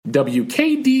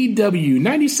WKDW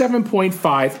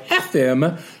 97.5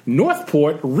 FM,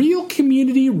 Northport Real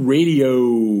Community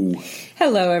Radio.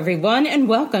 Hello, everyone, and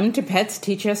welcome to Pets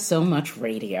Teach Us So Much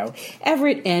Radio.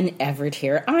 Everett and Everett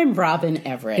here. I'm Robbin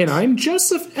Everett. And I'm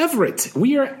Joseph Everett.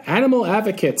 We are animal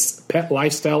advocates, pet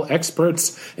lifestyle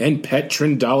experts, and pet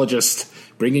trendologists,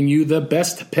 bringing you the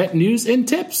best pet news and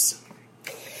tips.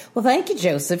 Well, thank you,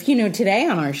 Joseph. You know, today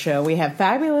on our show, we have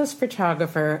fabulous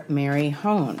photographer Mary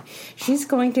Hone. She's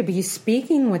going to be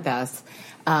speaking with us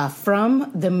from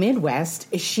the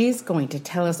Midwest. She's going to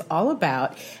tell us all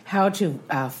about how to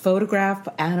photograph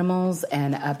animals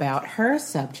and about her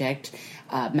subject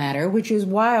matter, which is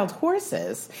wild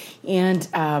horses. And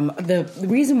the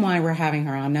reason why we're having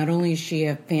her on, not only is she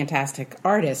a fantastic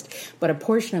artist, but a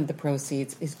portion of the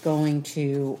proceeds is going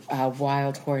to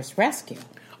wild horse rescue.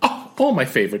 All my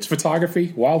favorites,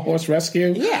 photography, wild horse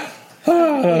rescue. Yeah.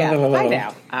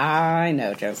 I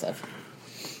know, Joseph.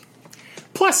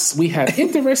 Plus, we have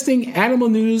interesting animal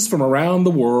news from around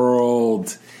the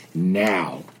world.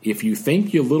 Now, if you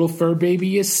think your little fur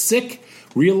baby is sick,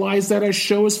 realize that our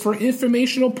show is for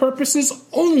informational purposes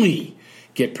only.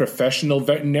 Get professional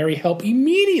veterinary help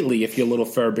immediately if your little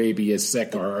fur baby is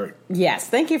sick or hurt. Yes,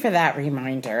 thank you for that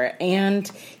reminder. And,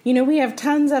 you know, we have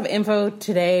tons of info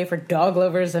today for dog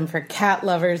lovers and for cat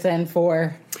lovers and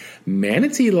for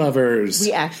manatee lovers.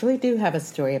 We actually do have a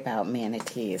story about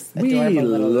manatees. We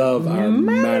love our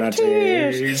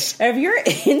manatees. If you're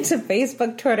into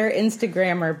Facebook, Twitter,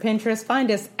 Instagram, or Pinterest, find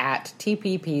us at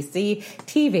TPPC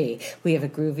TV. We have a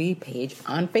groovy page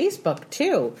on Facebook,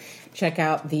 too. Check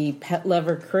out the Pet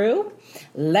Lover Crew.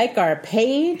 Like our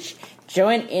page.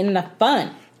 Join in the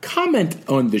fun. Comment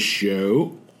on the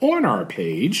show on our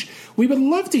page. We would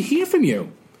love to hear from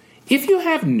you. If you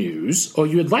have news or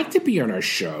you would like to be on our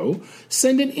show,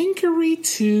 send an inquiry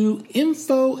to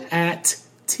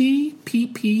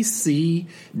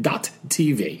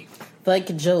info@tppc.tv.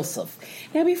 Like Joseph.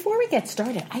 Now, before we get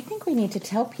started, I think we need to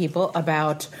tell people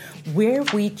about where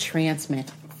we transmit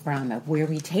from, where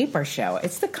we tape our show.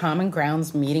 It's the Common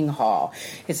Grounds Meeting Hall.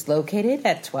 It's located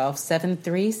at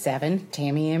 12737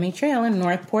 Tamiami Trail in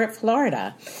Northport,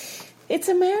 Florida. It's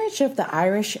a marriage of the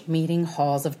Irish meeting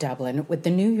halls of Dublin with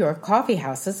the New York coffee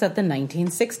houses of the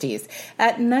 1960s.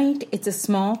 At night, it's a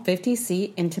small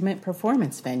 50-seat intimate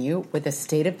performance venue with a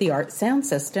state-of-the-art sound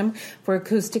system for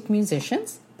acoustic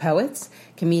musicians, poets,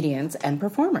 comedians, and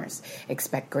performers.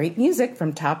 Expect great music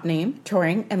from top-name,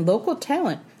 touring, and local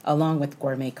talent, along with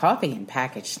gourmet coffee and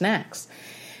packaged snacks.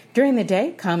 During the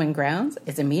day, Common Grounds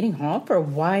is a meeting hall for a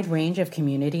wide range of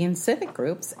community and civic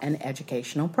groups and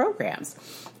educational programs.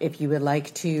 If you would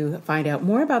like to find out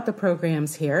more about the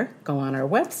programs here, go on our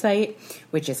website,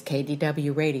 which is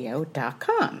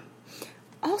kdwradio.com.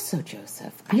 Also,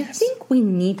 Joseph, yes. I think we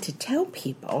need to tell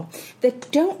people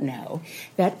that don't know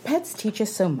that Pets Teach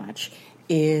Us So Much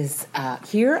is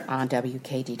here on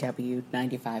WKDW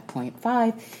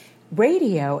 95.5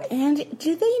 radio. And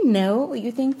do they know,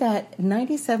 you think that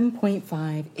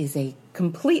 97.5 is a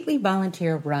completely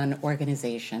volunteer-run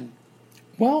organization?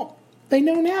 Well, they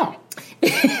know now.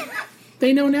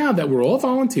 They know now that we're all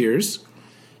volunteers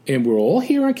and we're all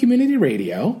here on community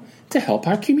radio to help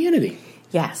our community.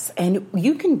 Yes, and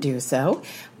you can do so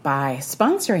by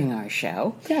sponsoring our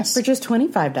show for just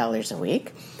 $25 a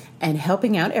week and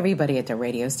helping out everybody at the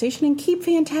radio station and keep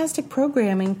fantastic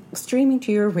programming streaming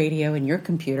to your radio and your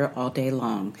computer all day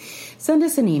long. Send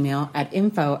us an email at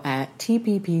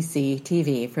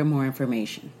info@tppctv for more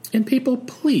information. And people,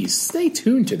 please stay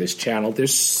tuned to this channel.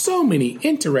 There's so many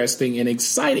interesting and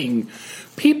exciting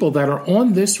people that are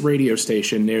on this radio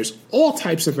station. There's all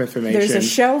types of information. There's a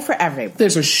show for everyone.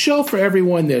 There's a show for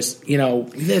everyone. There's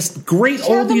great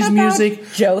oldies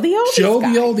music. Joe the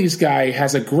Oldies Guy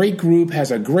has a great group,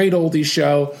 has a great oldies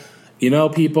show. You know,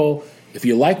 people, if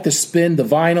you like to spin the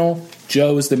vinyl,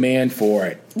 Joe is the man for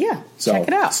it. Yeah, so check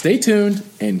it out. Stay tuned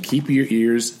and keep your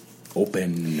ears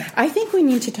open. I think we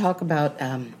need to talk about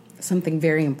something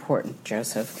very important,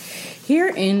 Joseph. Here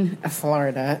in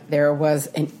Florida, there was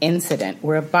an incident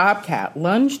where a bobcat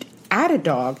lunged at a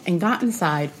dog and got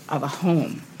inside of a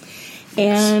home.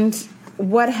 And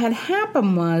what had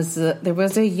happened was there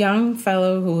was a young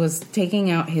fellow who was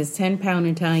taking out his 10-pound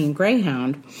Italian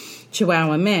Greyhound,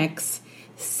 Chihuahua mix,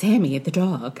 Sammy the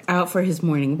dog, out for his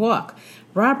morning walk.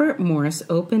 Robert Morse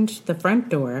opened the front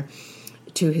door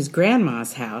to his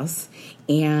grandma's house,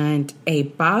 and a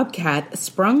bobcat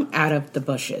sprung out of the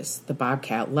bushes. The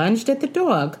bobcat lunged at the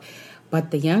dog,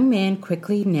 but the young man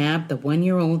quickly nabbed the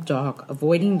 1-year-old dog,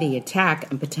 avoiding the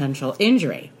attack and potential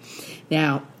injury.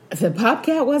 Now, the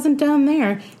bobcat wasn't done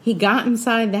there. He got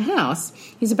inside the house.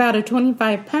 He's about a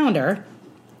 25-pounder,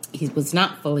 He was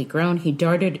not fully grown. He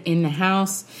darted in the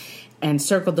house and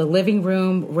circled the living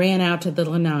room, ran out to the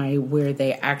lanai where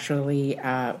they actually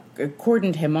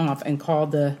cordoned him off and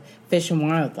called the Fish and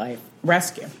Wildlife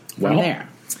Rescue from there.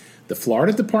 The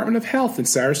Florida Department of Health in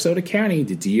Sarasota County,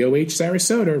 the DOH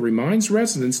Sarasota, reminds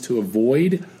residents to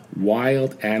avoid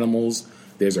wild animals.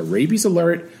 There's a rabies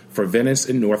alert for Venice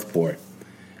and Northport.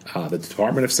 The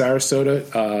Department of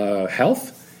Sarasota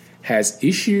Health has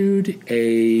issued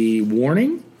a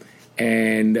warning,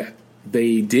 and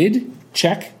they did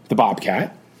check the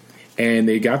bobcat, and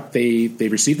they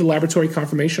received the laboratory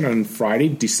confirmation on Friday,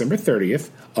 December 30th,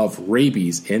 of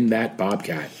rabies in that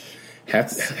bobcat.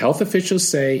 Health officials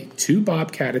say 2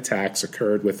 bobcat attacks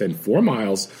occurred within 4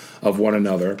 miles of one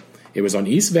another. It was on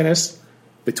East Venice,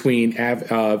 between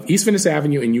East Venice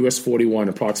Avenue and US 41,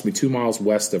 approximately 2 miles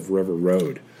west of River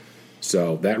Road.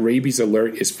 So that rabies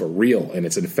alert is for real, and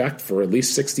it's in effect for at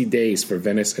least 60 days for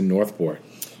Venice and Northport.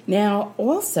 Now,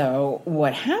 also,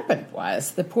 what happened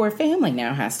was the poor family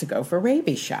now has to go for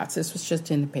rabies shots. This was just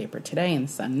in the paper today in the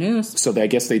Sun News. So I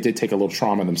guess they did take a little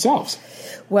trauma themselves.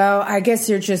 Well, I guess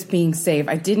they're just being safe.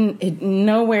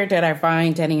 Nowhere did I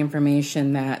find any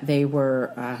information that they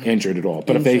were injured at all.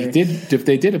 But if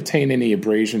they did obtain any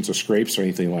abrasions or scrapes or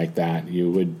anything like that,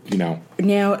 you would,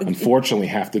 now unfortunately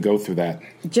have to go through that.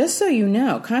 Just so you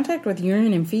know, contact with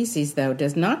urine and feces, though,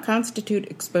 does not constitute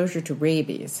exposure to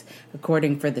rabies,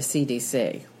 according for the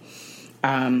CDC.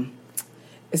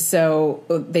 So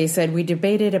they said, we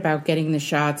debated about getting the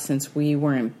shot since we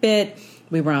weren't bit.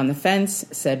 We were on the fence,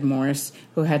 said Morse,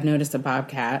 who had noticed a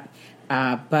bobcat.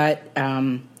 But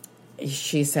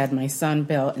she said, my son,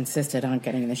 Bill, insisted on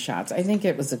getting the shots. I think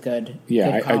it was a good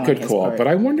call. But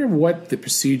I wonder what the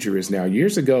procedure is now.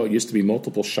 Years ago, it used to be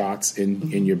multiple shots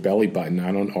in your belly button,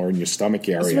 or in your stomach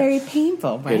area. It's very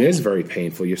painful, right? It is very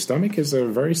painful. Your stomach is a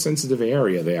very sensitive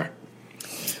area there.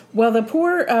 Well, the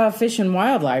poor Fish and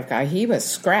Wildlife guy, he was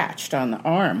scratched on the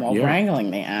arm while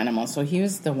wrangling the animal. So he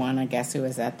was the one, I guess, who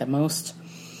was at the most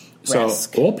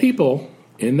risk. So all people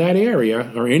in that area,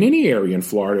 or in any area in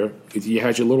Florida, if you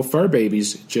had your little fur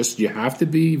babies, you have to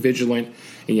be vigilant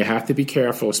and you have to be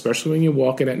careful, especially when you're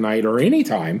walking at night or any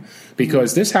time,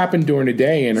 because this happened during the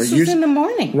day. And this was in the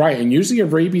morning. Right, and usually a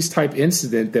rabies-type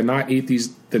incident,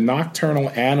 the nocturnal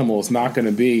animal is not going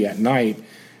to be at night.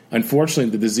 Unfortunately,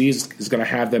 the disease is going to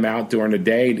have them out during the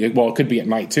day. Well, it could be at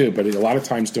night, too, but a lot of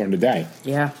times during the day.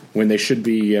 Yeah. When they should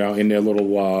be, in their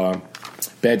little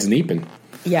beds neeping.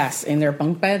 Yes, in their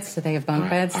bunk beds. Do they have bunk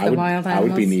beds, wild animals? I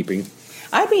would be neeping.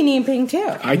 I'd be neeping,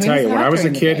 too. I tell you, when I was a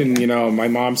kid and, my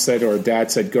mom said or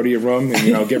dad said, go to your room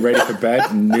and, get ready for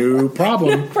bed, no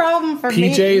problem. No problem for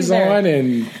me. PJs on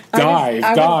and dive.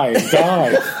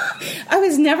 I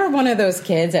was never one of those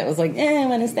kids that was like, I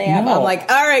want to stay up. I'm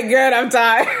like, all right, good, I'm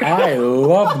tired. I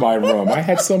loved my room. I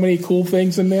had so many cool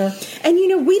things in there. And,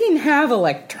 we didn't have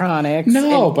electronics.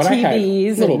 No, and but TVs I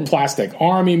had little plastic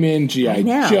Army Men,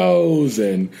 G.I. Joes,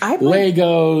 and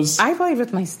Legos. I played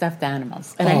with my stuffed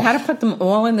animals, and I had to put them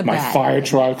all in the bag. My fire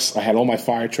trucks. I had all my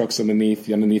fire trucks underneath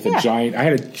a giant. I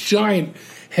had a giant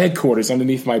headquarters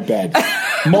underneath my bed.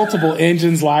 Multiple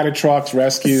engines, ladder trucks,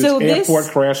 rescues, airport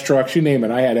crash trucks, you name it.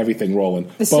 I had everything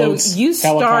rolling. Boats, so you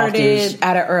started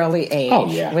at an early age. Oh,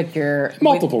 yeah. With your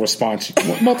multiple response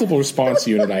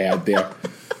unit I had there.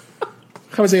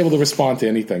 I was able to respond to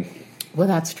anything. Well,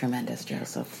 that's tremendous,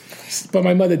 Joseph. But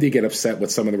my mother did get upset with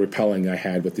some of the repelling I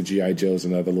had with the G.I. Joes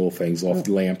and other little things off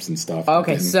lamps and stuff.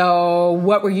 Okay, so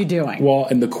what were you doing? Well,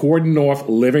 in the cordoned off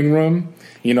living room,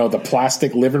 the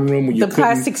plastic living room where you the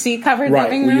plastic seat covered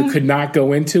living room, where you could not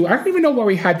go into. I don't even know why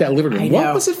we had that living room.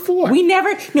 What was it for?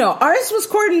 Ours was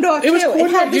cordoned off too.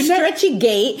 It had the stretchy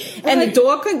gate and the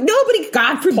door could. Nobody,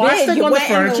 God forbid, plastic you on went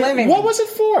the furniture. In the living room. What was it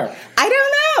for? I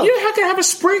don't know. You could have a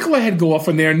sprinkler head go off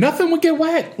in there. Nothing would get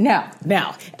wet.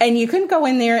 No, and you couldn't go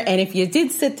in there. And if you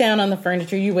did sit down on the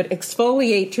furniture, you would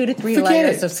exfoliate 2 to 3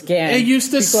 layers of skin. It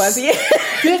used to stick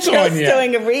on you.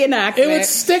 Doing a reenactment. It would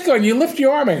stick on you. Lift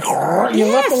your arm and you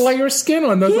left a layer of skin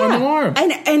on the arm.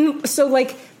 And so,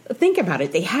 think about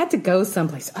it. They had to go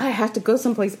someplace. I had to go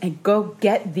someplace and go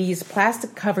get these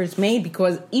plastic covers made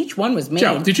because each one was made.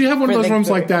 Joe, did you have one of those rooms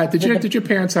like that? Did your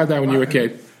parents have that when you were a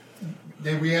kid?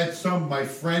 We had some. My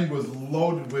friend was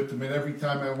loaded with them, and every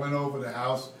time I went over the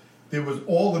house, there was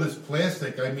all of this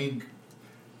plastic. I mean,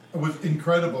 it was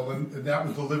incredible, and that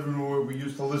was the living room where we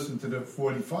used to listen to the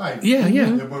 45. Yeah.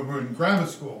 When we were in grammar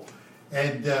school,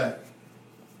 and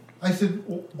I said,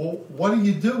 "Well, what do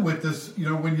you do with this?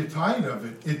 When you're tired of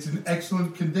it, it's in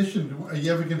excellent condition. Are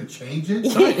you ever going to change it?"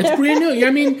 It's brand new.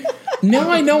 I mean, now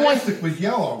I know why. The plastic was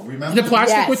yellow. Remember, the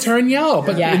plastic would turn yellow,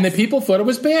 and the people thought it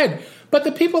was bad. But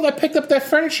the people that picked up that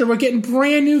furniture were getting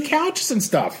brand new couches and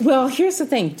stuff. Well, here's the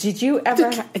thing. Did you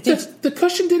ever... The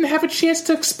cushion didn't have a chance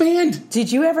to expand. Did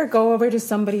you ever go over to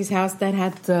somebody's house that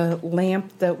had the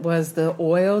lamp that was the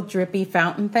oil drippy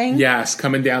fountain thing? Yes,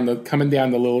 coming down the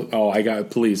little... Oh,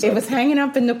 please. It was hanging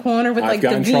up in the corner with like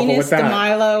the Venus, the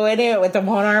Milo in it, with the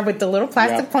one arm with the little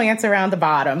plastic plants around the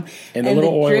bottom. And the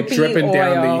little oil dripping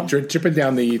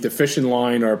down the fishing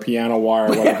line or piano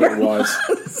wire or whatever it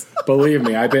was. Believe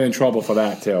me, I've been in trouble for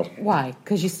that too. Why?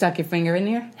 Because you stuck your finger in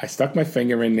there? I stuck my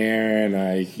finger in there,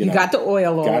 and you got the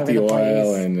oil all over the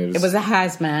place. And it was a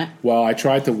hazmat. Well, I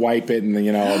tried to wipe it, and then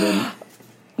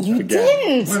you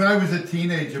didn't. When I was a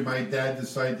teenager, my dad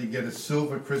decided to get a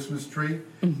silver Christmas tree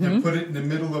and put it in the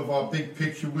middle of our big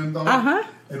picture window.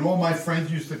 And all my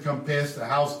friends used to come past the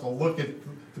house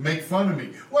to make fun of me.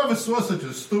 Whoever saw such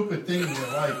a stupid thing in your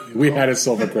life? We had a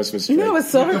silver Christmas tree. No, a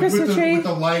silver Christmas tree? With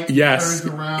the light yes.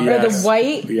 turned around. Or the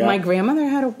white. Yeah. My grandmother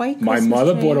had a white Christmas tree. My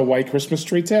mother bought a white Christmas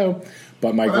tree, too.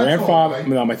 But my grandfather,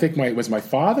 I think was my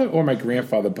father or my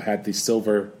grandfather had the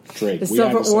silver tree. The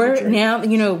silver tree. Now,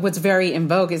 what's very in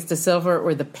vogue is the silver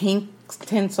or the pink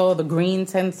tinsel, the green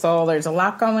tinsel. There's a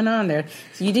lot going on there.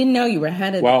 So you didn't know you were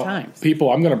ahead of the times.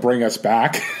 People, I'm going to bring us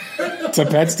back to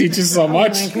Pets Teach Us So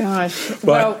Much. Oh, my gosh.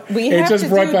 But it just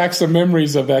brought back some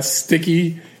memories of that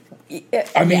sticky...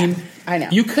 I know.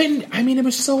 You couldn't... it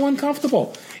was so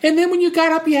uncomfortable. And then when you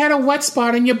got up, you had a wet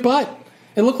spot in your butt.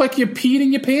 It looked like you peed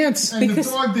in your pants. And the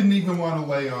dog didn't even want to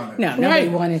lay on it. No, nobody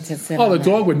wanted to sit on it. The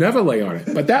dog would never lay on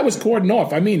it. But that was cordoned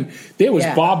off. There was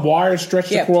barbed wire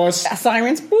stretched across.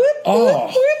 Sirens. Whoop,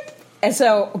 whoop, whoop. And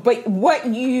so, but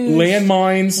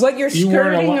landmines. What you're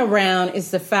skirting around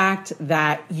is the fact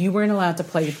that you weren't allowed to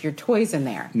play with your toys in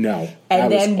there. No.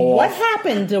 And then what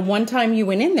happened the one time you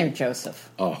went in there, Joseph?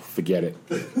 Oh, forget it.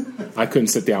 I couldn't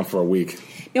sit down for a week.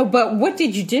 No, but what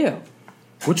did you do?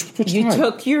 Which you time?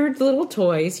 took your little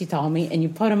toys, you told me, and you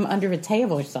put them under a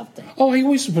table or something. Oh, I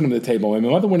always put them on the table. And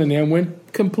my mother went in there and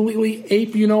went completely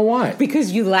ape, you know what?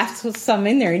 Because you left some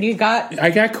in there and I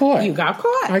got caught. You got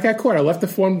caught. I got caught. I left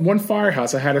one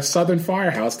firehouse. I had a southern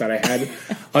firehouse that I had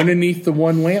underneath the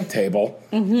one lamp table.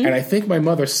 And I think my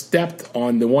mother stepped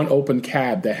on the one open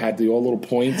cab that had all little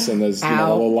points and the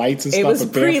little lights and stuff. It was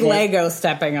pre-Lego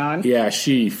stepping on. Yeah,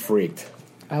 she freaked.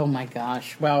 Oh my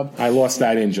gosh! Well, I lost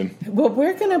that engine. Well,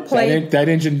 we're gonna play that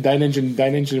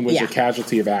engine was a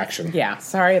casualty of action. Yeah,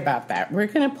 sorry about that. We're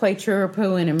gonna play True or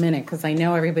Pooh in a minute because I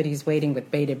know everybody's waiting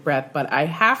with bated breath, but I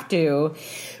have to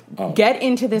get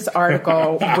into this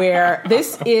article where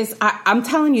this is. I'm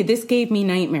telling you, this gave me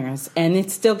nightmares, and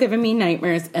it's still giving me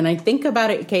nightmares, and I think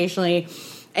about it occasionally.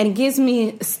 And it gives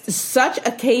me such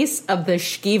a case of the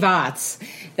schivats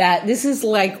that this is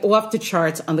like off the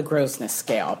charts on the grossness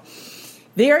scale.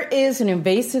 There is an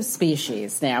invasive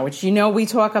species now, which we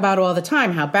talk about all the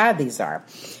time, how bad these are.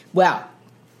 Well,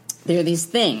 there are these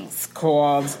things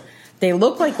called, they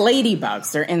look like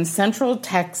ladybugs. They're in central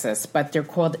Texas, but they're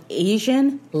called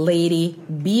Asian lady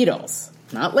beetles,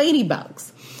 not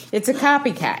ladybugs. It's a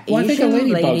copycat. Well, I think a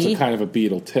ladybug's a kind of a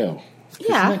beetle, too.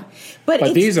 Yeah, but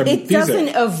it doesn't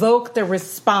evoke the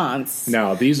response.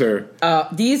 No, these are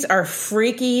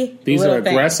freaky. These are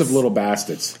aggressive little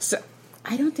bastards. So,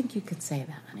 I don't think you could say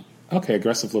that, honey. Okay,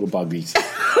 aggressive little buggies.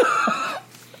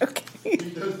 Okay. He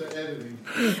does the editing.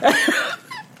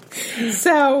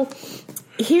 So,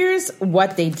 here's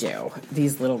what they do,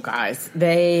 these little guys.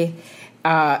 They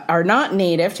are not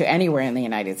native to anywhere in the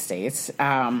United States.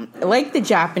 Like the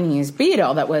Japanese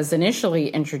beetle that was initially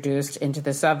introduced into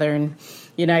the southern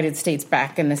United States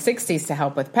back in the 60s to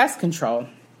help with pest control.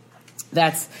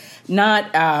 That's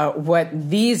not what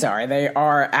these are. They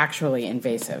are actually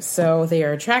invasive. So they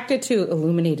are attracted to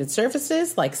illuminated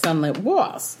surfaces like sunlit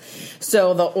walls.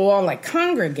 So they'll all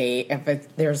congregate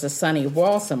if there's a sunny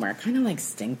wall somewhere, kind of like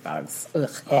stink bugs. Ugh.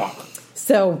 Oh.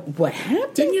 So what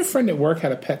happened? Didn't your friend at work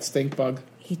had a pet stink bug?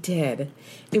 He did.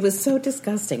 It was so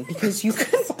disgusting because you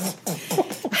couldn't...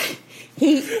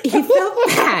 He felt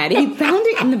bad. He found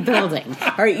it in the building.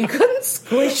 All right, you couldn't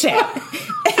squish it.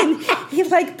 And he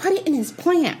put it in his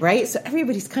plant, right? So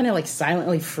everybody's kind of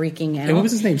silently freaking out. And what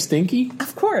was his name? Stinky?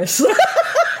 Of course.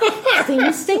 His name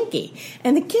was Stinky.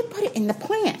 And the kid put it in the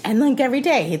plant. And every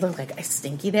day he'd look like a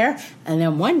Stinky there. And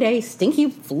then one day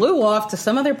Stinky flew off to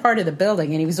some other part of the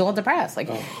building and he was all depressed.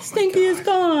 Stinky is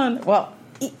gone. Well,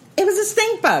 it was a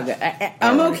stink bug.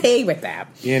 I'm okay with that.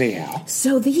 Anyhow.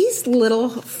 So these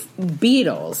little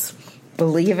beetles,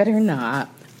 believe it or not,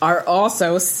 are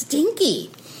also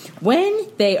stinky. When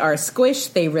they are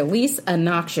squished, they release a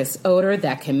noxious odor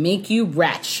that can make you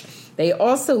retch. They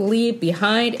also leave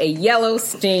behind a yellow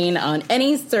stain on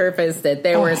any surface that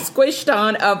they were squished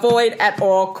on. Avoid at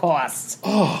all costs.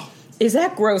 Oh. Is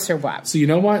that gross or what? So you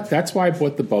know what? That's why I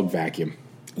bought the bug vacuum.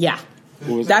 Yeah.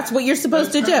 That's what you're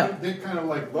supposed to do. They're kind of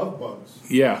like love bugs.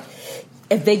 Yeah.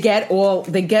 If they get all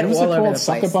over the place.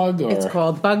 Sucker bug? Or? It's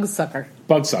called bug sucker.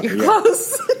 Bug sucker, You're yeah.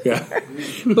 close. Yeah.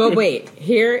 But wait,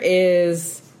 here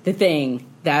is the thing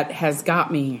that has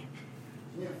got me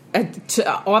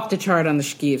off the chart on the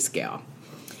Shkiev scale.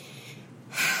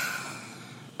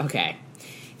 Okay.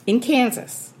 In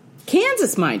Kansas,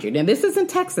 mind you, now this isn't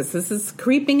Texas, this is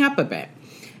creeping up a bit.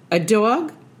 A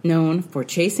dog known for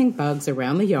chasing bugs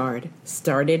around the yard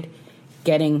started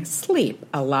getting sleep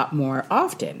a lot more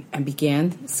often and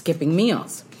began skipping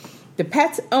meals. The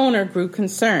pet's owner grew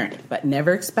concerned, but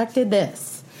never expected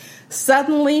this.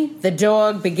 Suddenly, the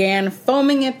dog began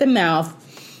foaming at the mouth.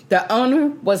 The owner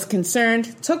was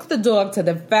concerned, took the dog to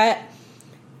the vet.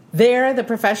 There, the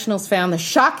professionals found the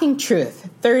shocking truth.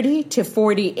 30 to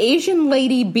 40 Asian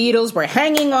lady beetles were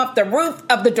hanging off the roof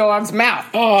of the dog's mouth.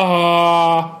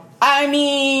 I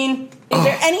mean, is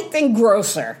there anything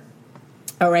grosser?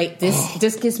 All right,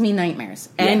 this gives me nightmares.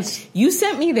 And you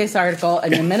sent me this article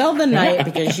in the middle of the night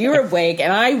because you were awake,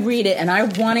 and I read it, and I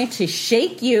wanted to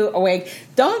shake you awake.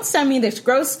 Don't send me this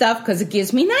gross stuff because it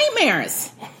gives me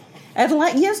nightmares. And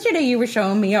yesterday you were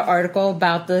showing me an article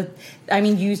about the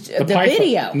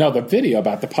video. No, the video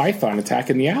about the python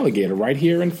attacking the alligator right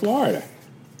here in Florida.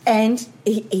 And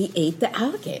he ate the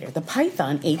alligator. The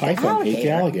python ate the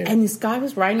alligator. And this guy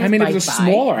was riding his bike by. It was a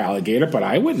smaller alligator, but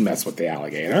I wouldn't mess with the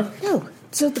alligator. No.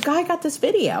 So the guy got this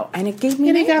video, and it gave me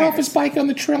And nightmares. he got off his bike on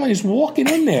the trail, and he's walking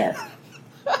in there.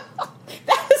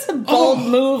 That was a bold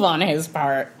move on his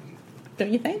part.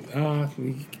 Don't you think?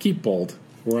 Keep bold.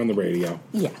 We're on the radio.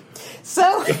 Yeah.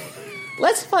 So,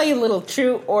 let's play a little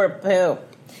True or Poo.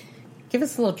 Give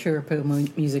us a little True or Poo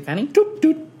music, honey.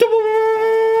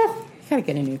 Gotta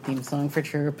get a new theme song for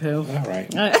True or Poo. All right.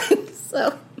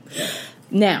 So,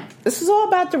 now, this is all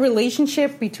about the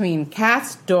relationship between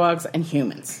cats, dogs, and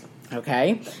humans. Okay?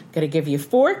 I'm gonna give you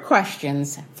 4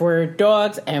 questions for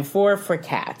dogs and 4 for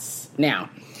cats. Now,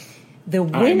 the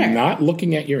winner... I'm not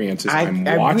looking at your answers. I'm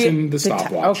watching the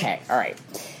stopwatch. Okay, all right.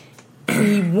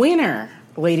 The winner,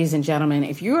 ladies and gentlemen,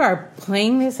 if you are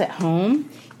playing this at home,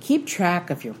 keep track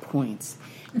of your points.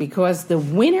 Because the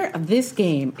winner of this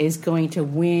game is going to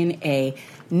win a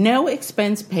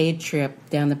no-expense-paid trip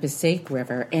down the Passaic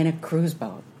River in a cruise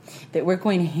boat that we're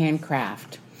going to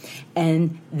handcraft.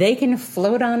 And they can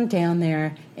float on down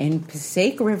there in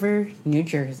Passaic River, New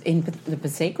Jersey, in the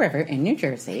Passaic River in New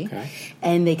Jersey,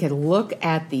 and they can look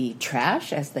at the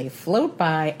trash as they float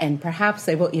by, and perhaps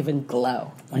they will even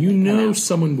glow. You know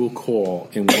someone will call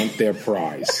and want their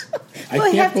prize. Well,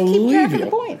 I can't believe you.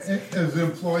 Points. Is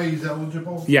employees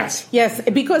eligible? Yes. Yes,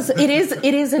 because it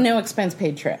is a no expense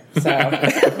paid trip. So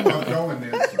I'm going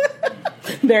there.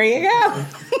 there you go.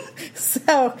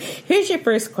 So here's your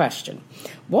first question.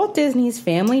 Walt Disney's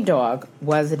family dog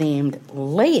was named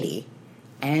Lady,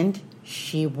 and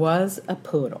she was a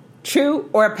poodle. True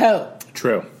or Pooh?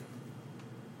 True.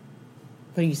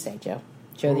 What do you say, Joe?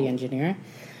 Joe, the engineer.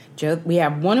 Joe, we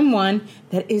have 1 and 1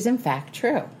 that is in fact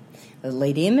true. The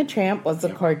Lady and the Tramp was a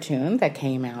cartoon that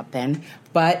came out then,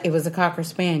 but it was a Cocker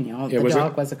Spaniel. The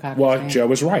dog was a Cocker Spaniel. Well, Joe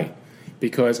was right.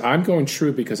 Because I'm going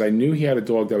true because I knew he had a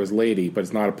dog that was Lady, but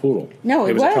it's not a poodle. No,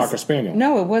 it was a Cocker Spaniel.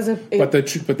 No, it was a... But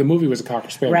the movie was a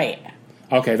Cocker Spaniel. Right.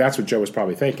 Okay, that's what Joe was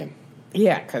probably thinking.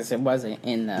 Yeah, because it wasn't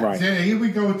in the... Right. Yeah, here we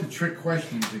go with the trick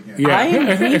questions again. Yeah. I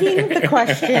am reading the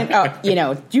question.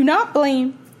 Do not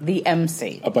blame the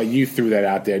MC. But you threw that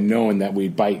out there knowing that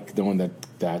knowing that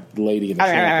Lady in the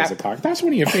Tramp was a cocker. That's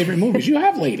one of your favorite movies. You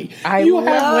have Lady. You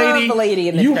love Lady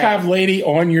in the Tramp. You have Lady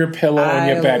on your pillow on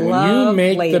your bed. When you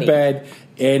make the bed,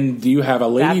 and you have a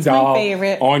Lady doll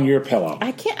on your pillow.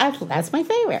 That's my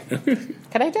favorite.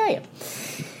 Can I tell you?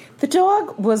 The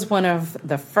dog was one of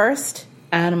the first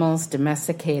animals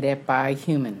domesticated by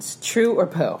humans. True or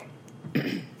Pooh?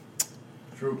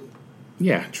 True.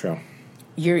 Yeah, true.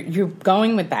 You're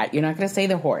going with that. You're not going to say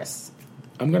the horse.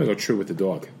 I'm going to go true with the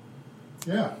dog.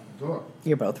 Yeah, dog.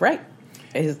 You're both right.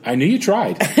 I knew you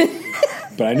tried,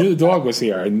 but I knew the dog was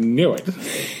here. I knew it.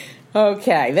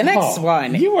 Okay, the next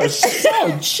one. You are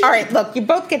so cheap. All right, look, you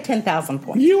both get 10,000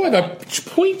 points. You are the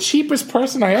point cheapest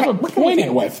person I ever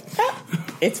pointed with.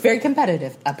 It's very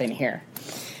competitive up in here.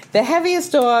 The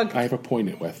heaviest dog... I ever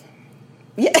pointed with.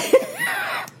 Yeah,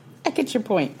 I get your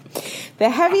point.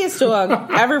 The heaviest dog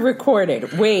ever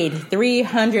recorded weighed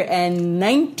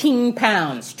 319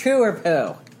 pounds. True or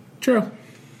Pooh? True.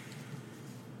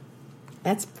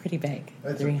 That's pretty big.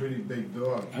 That's a pretty big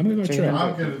dog. I'm going to go true.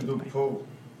 I'm going to do Pooh.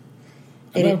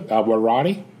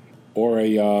 Warati or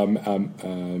a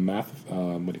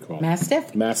what do you call it?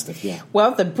 Mastiff? Mastiff, yeah.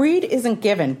 Well, the breed isn't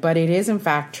given, but it is in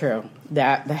fact true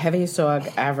that the heaviest dog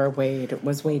ever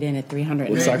was weighed in at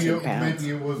 360 pounds.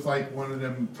 Maybe it was like one of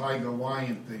them tiger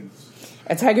lion things.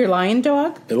 A tiger lion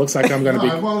dog? It looks like I'm going to be.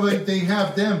 Well, they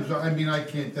have them. So, I mean, I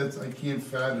can't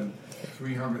fathom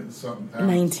 300 and something pounds.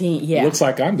 19, yeah. It looks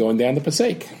like I'm going down the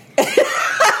Passaic.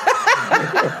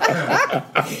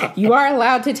 You are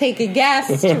allowed to take a guest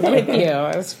with you.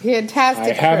 It was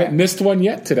fantastic. I haven't missed one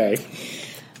yet today.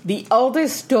 The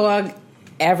oldest dog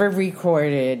ever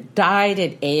recorded died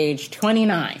at age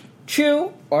 29.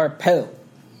 True or poo?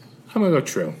 I'm going to go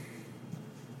true.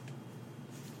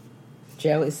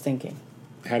 Joe is thinking.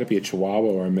 Had to be a Chihuahua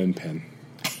or a Min Pin.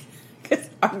 Because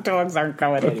our dogs aren't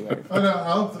going anywhere. Oh, no,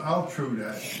 I'll true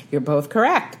that. You're both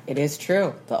correct. It is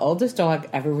true. The oldest dog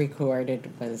ever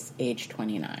recorded was age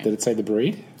 29. Did it say the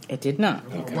breed? It did not.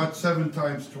 Okay. What's 7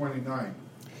 times 29?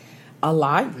 A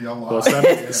lot? Yeah, a lot. Well,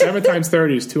 7 times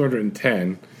 30 is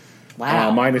 210.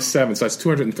 Wow. Minus 7, so that's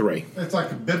 203. It's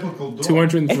like a biblical dog.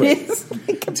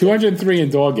 203. 203 in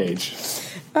dog age.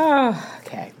 Oh,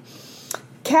 okay.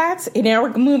 Cats, now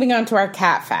we're moving on to our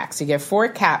cat facts. You get 4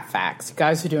 cat facts. You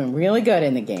guys are doing really good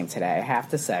in the game today, I have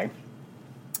to say.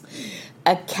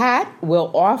 A cat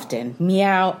will often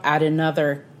meow at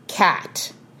another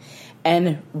cat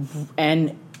and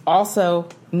also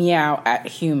meow at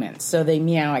humans. So they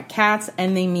meow at cats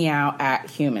and they meow at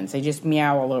humans. They just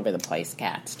meow all over the place,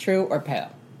 cats. True or poo?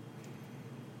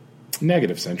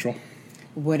 Negative, Central.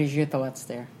 What is your thoughts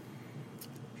there?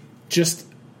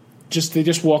 They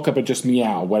just walk up and just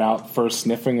meow without first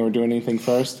sniffing or doing anything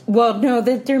first? Well, no,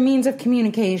 their means of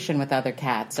communication with other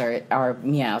cats are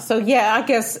meow. So, yeah, I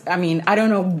guess, I mean, I don't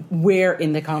know where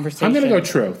in the conversation. I'm going to go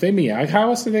true. They meow. How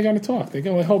else are they going to talk? They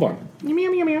go, hold on.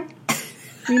 Meow, meow, meow.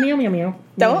 Meow, meow, meow.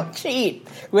 Don't cheat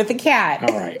with the cat.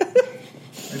 All right.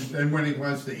 And when he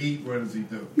wants to eat, what does he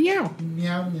do? Meow.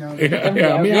 Meow, meow. Yeah,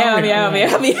 Meow, meow, meow,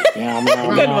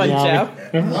 meow. Good one, Joe.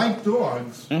 Like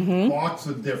dogs, barks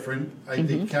are different. I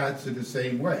think cats are the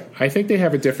same way. I think they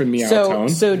have a different meow tone.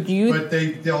 So do you? But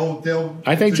they'll.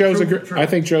 I think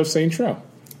Joe's saying true.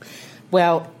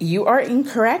 Well, you are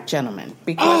incorrect, gentlemen,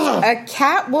 because a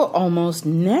cat will almost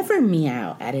never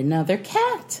meow at another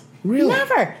cat. Really?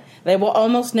 Never. They will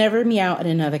almost never meow at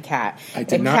another cat. I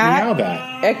did not meow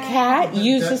that. A cat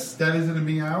uses... That isn't a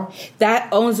meow?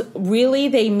 Really,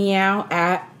 they meow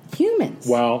at humans.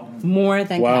 Well... More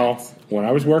than cats. When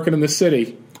I was working in the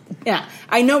city... Yeah,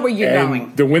 I know where you're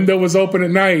going. The window was open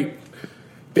at night.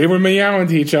 They were meowing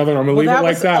to each other. I'm going to leave it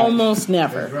like that. Almost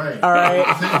never. That's right. All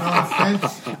right. Sitting on a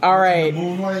fence. All right.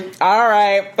 Moonlight. All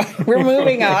right. We're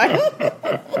moving on.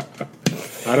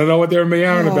 I don't know what they were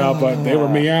meowing about, but they were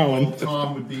meowing. Old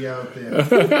Tom would be out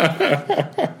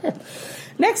there.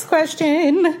 Next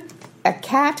question. A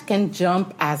cat can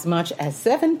jump as much as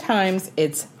 7 times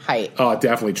its height. Oh,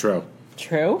 definitely true.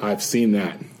 True? I've seen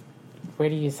that. What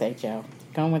do you say, Joe?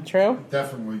 Going with true?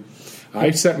 Definitely.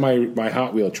 I set my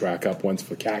Hot Wheel track up once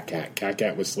for Cat Cat. Cat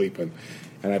Cat was sleeping,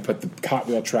 and I put the Hot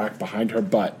Wheel track behind her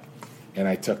butt, and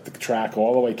I took the track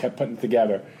all the way, kept putting it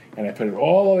together, and I put it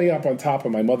all the way up on top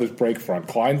of my mother's brake front,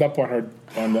 climbed up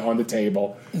on the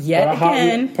table, put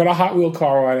a Hot Wheel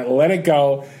car on it, let it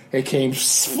go. It came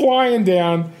flying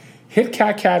down, hit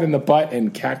Cat Cat in the butt,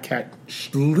 and Cat Cat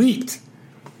leaped.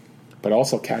 But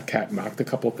also Cat Cat knocked a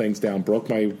couple things down, broke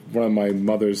one of my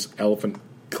mother's elephant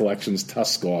collection's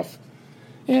tusk off.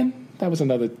 And that was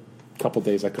another couple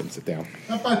days I couldn't sit down.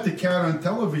 How about the cat on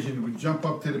television who would jump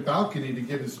up to the balcony to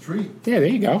get his treat? Yeah, there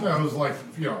you go. That was like,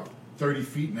 30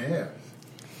 feet in the air.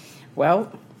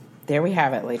 Well, there we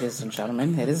have it, ladies and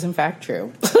gentlemen. It is, in fact,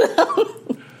 true.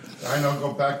 I know,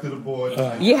 go back to the board.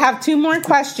 You have 2 more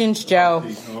questions, Joe.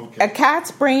 Okay. A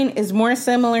cat's brain is more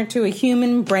similar to a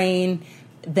human brain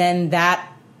than that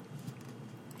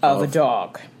of a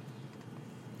dog.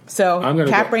 So,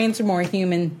 cat brains are more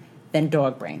human than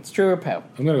dog brains. True or poo?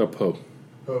 I'm going to go poo.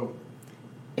 Poo.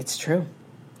 It's true.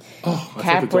 Oh,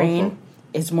 cat brain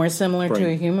is more similar to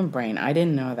a human brain. I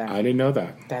didn't know that. I didn't know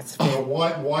that. That's So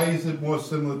why is it more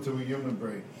similar to a human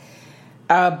brain?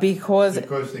 Because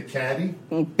the catty?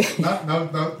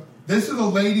 No. This is a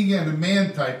lady and a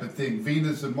man type of thing,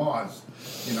 Venus and Mars.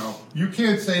 You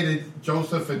can't say that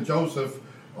Joseph and Joseph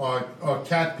are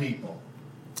cat people.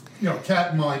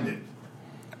 Cat-minded.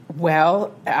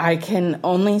 Well, I can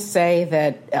only say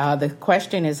that the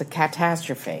question is a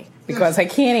catastrophe because I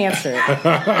can't answer it.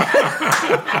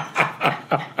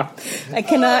 I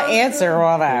cannot answer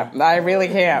all that. I really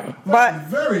can't. But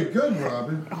very good,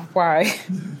 Robbin. why?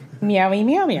 Meowie,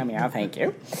 meow, meow, meow. Thank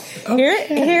you. Okay.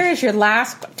 Here is your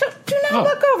last. Do not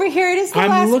look over here. It is the I'm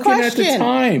last looking question. at the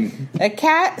time. A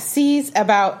cat sees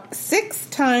about 6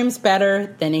 times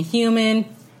better than a human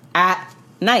at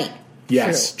night.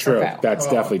 Yes, true. Okay. That's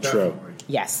definitely true.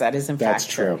 Yes, that is in fact That's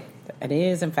true. It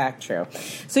is in fact true.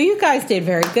 So you guys did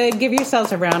very good. Give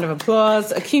yourselves a round of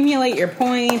applause. Accumulate your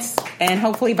points, and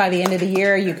hopefully by the end of the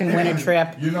year you can win a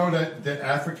trip. You know that the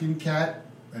African cat,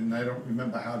 and I don't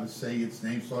remember how to say its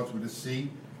name, starts with a C.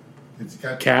 It's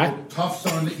got Cat? little tufts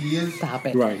on the ears. Stop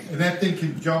it. Right. And that thing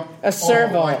can jump A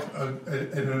serval. like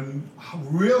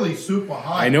really super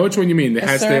high. I know which one you mean. It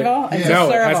has serval? the It's no,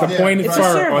 a it has the serval. pointed It's a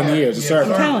fur serval. on the ears. A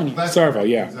serval. I'm telling you. Serval,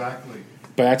 yeah. Exactly.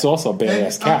 But that's also a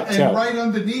badass cat and too. right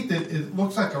underneath it, it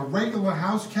looks like a regular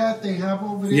house cat they have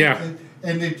over there. Yeah.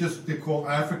 And they're called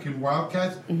African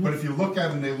wildcats. Mm-hmm. But if you look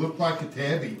at them, they look like a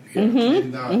tabby.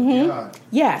 And, yeah.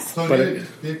 Yes. So But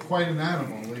they're quite an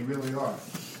animal. They really are.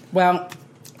 Well,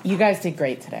 you guys did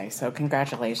great today, so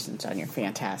congratulations on your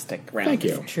fantastic round. Thank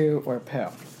you. Of True or Pooh.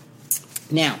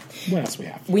 Now, What else we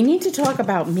have? we need to talk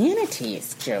about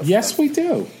manatees, Joe. Yes, we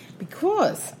do.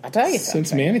 Because, I'll tell you something.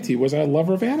 Since Manatee was our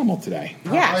lover of animal today.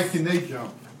 How Yes. high can they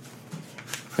jump?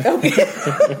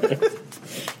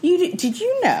 Did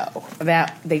you know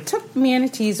that they took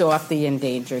manatees off the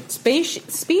endangered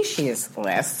species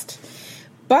list,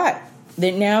 but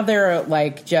that now they're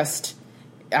like just,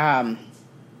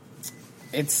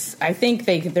 it's, I think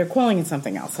they're calling it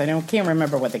something else. Can't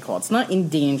remember what they call it. It's not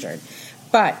endangered.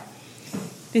 But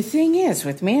the thing is,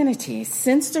 with manatees,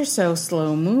 since they're so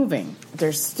slow moving,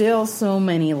 there's still so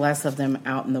many less of them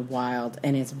out in the wild,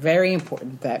 and it's very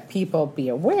important that people be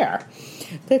aware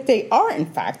that they are, in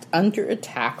fact, under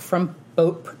attack from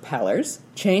boat propellers,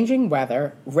 changing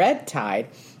weather, red tide,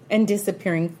 and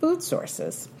disappearing food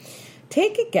sources.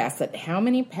 Take a guess at how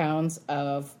many pounds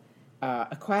of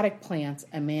aquatic plants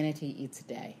a manatee eats a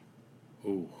day.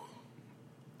 Ooh,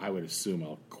 I would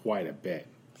assume quite a bit.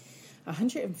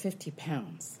 150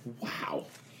 pounds. Wow.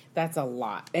 That's a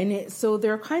lot. And so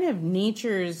they're kind of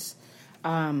nature's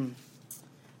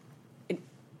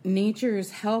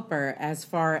helper as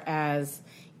far as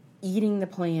eating the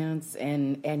plants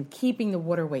and keeping the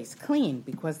waterways clean,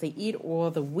 because they eat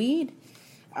all the weeds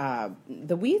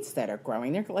that are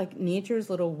growing. They're like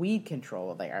nature's little weed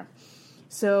control there.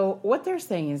 So what they're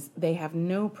saying is they have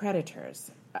no predators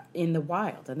in the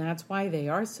wild, and that's why they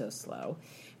are so slow.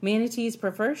 Manatees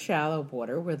prefer shallow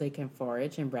water where they can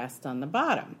forage and rest on the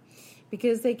bottom,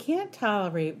 because they can't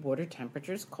tolerate water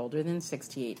temperatures colder than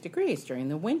 68 degrees. During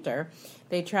the winter,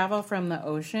 they travel from the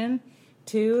ocean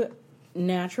to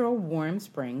natural warm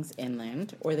springs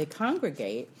inland, or they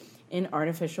congregate in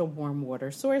artificial warm water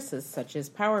sources such as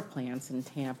power plants in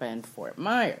Tampa and Fort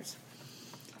Myers.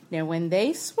 Now, when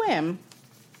they swim,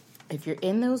 if you're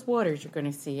in those waters, you're going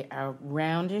to see a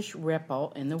roundish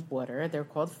ripple in the water. They're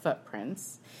called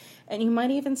footprints. And you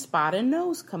might even spot a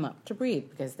nose come up to breathe,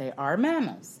 because they are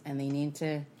mammals and they need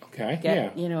to get,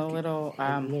 a little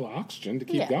oxygen to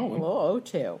keep going. A little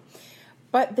O2.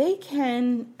 But they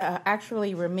can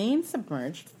actually remain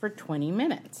submerged for 20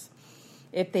 minutes.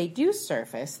 If they do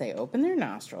surface, they open their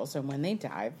nostrils, and when they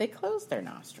dive, they close their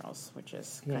nostrils, which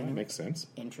is kind of makes sense.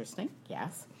 Interesting,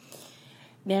 yes.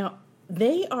 Now,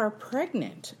 they are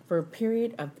pregnant for a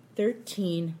period of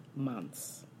 13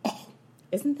 months. Oh.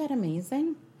 Isn't that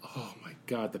amazing? Oh, my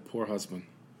God, the poor husband.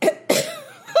 The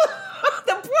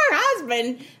poor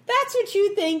husband? That's what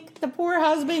you think, the poor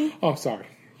husband? Oh, sorry.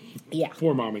 Yeah.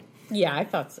 Poor mommy. Yeah, I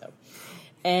thought so.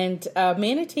 And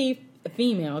manatee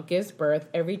female gives birth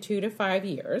every 2 to 5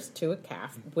 years to a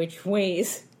calf, which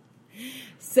weighs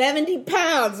 70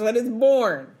 pounds when it's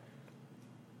born.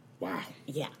 Wow.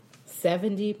 Yeah.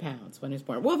 70 pounds when it's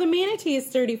born. Well, the manatee is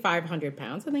 3,500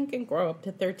 pounds and then can grow up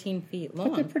to 13 feet long.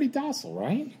 But they're pretty docile,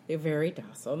 right? They're very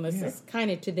docile. And this is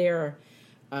kind of to their,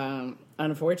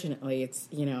 unfortunately, it's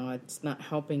not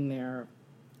helping their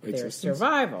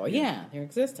survival. Yeah, their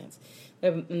existence.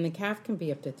 And the calf can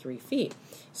be up to 3 feet.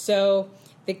 So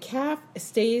the calf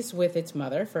stays with its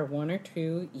mother for 1 or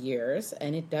 2 years,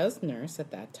 and it does nurse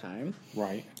at that time.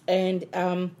 Right. And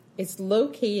it's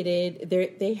located.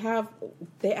 They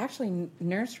actually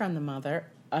nurse from the mother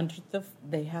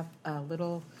they have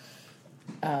little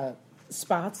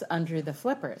spots under the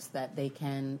flippers that they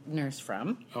can nurse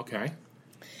from. Okay.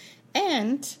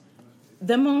 And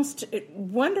the most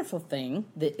wonderful thing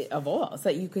of all is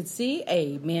that you could see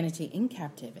a manatee in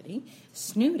captivity.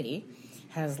 Snooty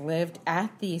has lived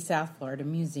at the South Florida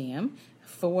Museum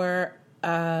for.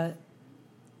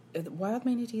 Wild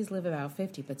manatees live about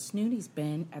 50, but Snooty's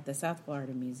been at the South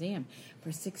Florida Museum for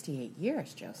 68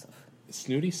 years, Joseph.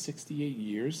 Snooty, 68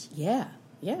 years? Yeah.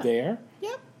 There?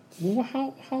 Yep. Well,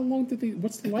 how long did they?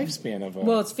 What's the lifespan of a?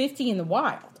 Well, it's 50 in the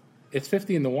wild. It's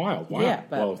 50 in the wild. Wow. Yeah,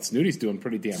 well, Snooty's doing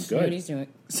pretty damn good. Snooty's doing.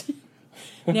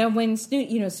 Now, when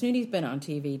Snooty's been on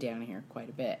TV down here quite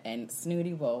a bit, and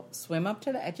Snooty will swim up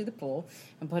to the edge of the pool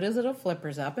and put his little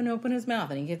flippers up and open his mouth,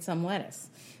 and he gets some lettuce.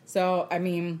 So, I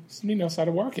mean, Snooty knows how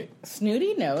to work it.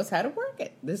 Snooty knows how to work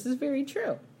it. This is very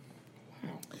true.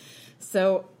 Wow.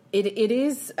 So it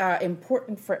is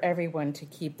important for everyone to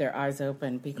keep their eyes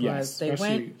open because they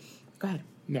went. Go ahead.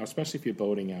 No, especially if you're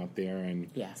boating out there and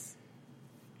Yes.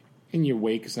 in your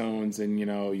wake zones and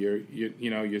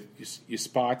your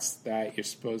spots that you're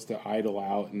supposed to idle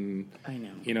out, and I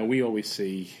know. We always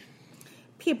see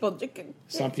People.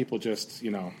 some people just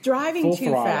Driving full too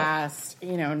throttle. fast.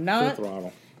 Not. Full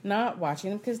throttle. Not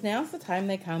watching them because now's the time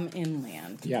they come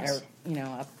inland. Yes. Or,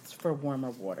 up for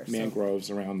warmer water. Mangroves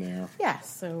around there.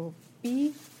 Yes. So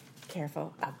be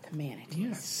careful of the manatees.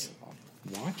 Yes.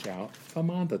 Watch out for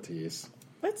manatees.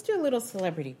 Let's do a little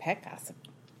celebrity pet gossip.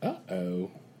 Uh-oh.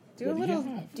 Do a little.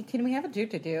 Can we have a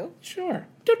do? Sure.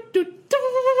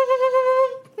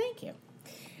 Thank you.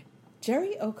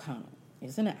 Jerry O'Connell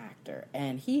is an actor,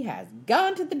 and he has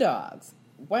gone to the dogs.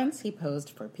 Once he posed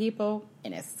for People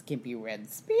in a skimpy red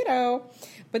Speedo.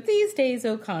 But these days,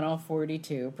 O'Connell,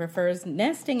 42, prefers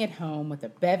nesting at home with a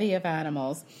bevy of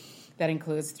animals that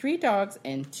includes 3 dogs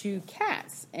and 2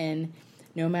 cats. And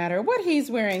no matter what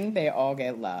he's wearing, they all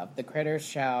get love. The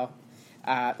critters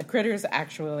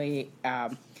actually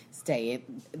stay.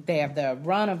 They have the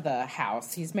run of the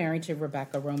house. He's married to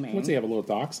Rebecca Romaine. What's he have, a little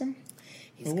dachshund?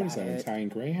 He's What is that, an Italian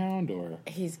Greyhound? Or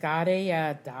He's got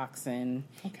a dachshund.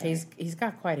 Okay. He's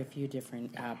got quite a few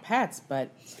different pets, but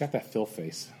He's got that Phil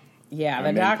face. yeah, Or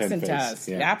the Min Pin dachshund face, does.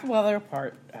 yeah. Yeah, well, they're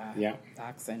part Yeah.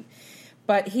 dachshund.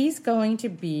 But he's going to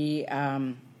be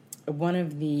one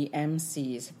of the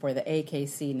MCs for the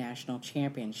AKC National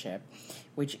Championship,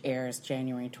 which airs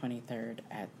January 23rd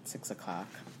at 6 o'clock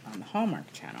on the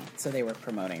Hallmark Channel. So they were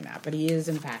promoting that. But he is,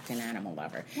 in fact, an animal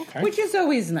lover, Okay. which is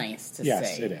always nice to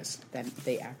Yes, say it is. that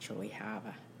they actually have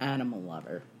an animal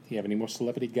lover. Do you have any more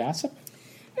celebrity gossip?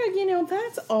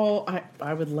 That's all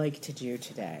I would like to do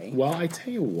today. Well, I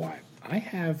tell you what. I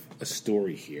have a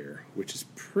story here, which is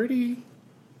pretty...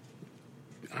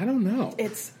 I don't know.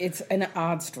 It's an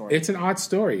odd story. It's an odd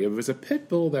story. It was a pit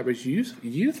bull that was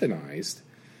euthanized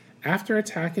after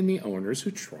attacking the owners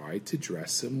who tried to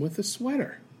dress him with a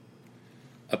sweater.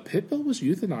 A pit bull was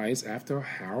euthanized after a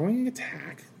harrowing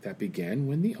attack that began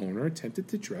when the owner attempted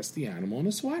to dress the animal in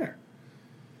a sweater.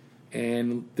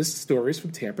 And this story is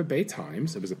from Tampa Bay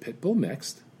Times. It was a pit bull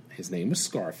mixed. His name was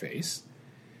Scarface.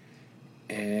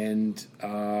 And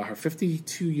her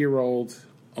 52-year-old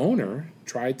owner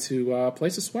tried to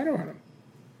place a sweater on him.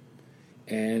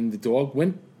 And the dog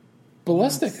went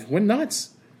ballistic, went nuts.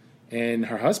 And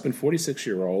her husband,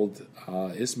 46-year-old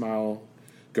Ismael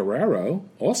Guerrero,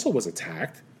 also was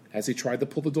attacked as he tried to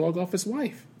pull the dog off his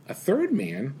wife. A third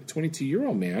man, a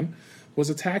 22-year-old man, was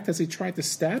attacked as he tried to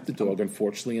stab the dog,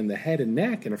 unfortunately, in the head and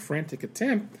neck in a frantic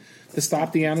attempt to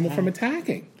stop the animal from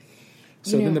attacking.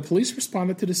 So then the police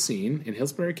responded to the scene, and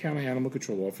Hillsborough County Animal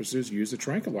Control officers used a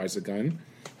tranquilizer gun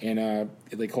and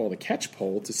they call it a catch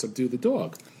pole to subdue the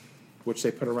dog, which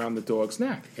they put around the dog's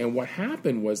neck. And what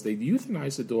happened was they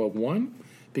euthanized the dog, 1,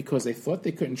 because they thought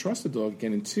they couldn't trust the dog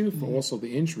again, and 2, for also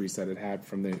the injuries that it had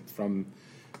from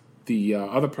the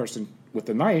other person with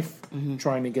the knife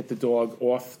trying to get the dog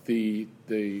off the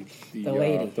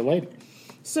lady.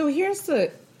 So here's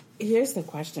the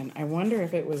question. I wonder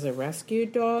if it was a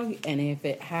rescued dog and if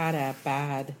it had a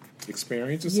bad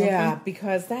experience or something? Yeah,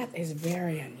 because that is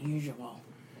very unusual.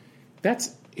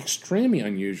 That's extremely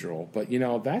unusual, but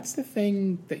that's the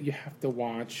thing that you have to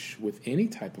watch with any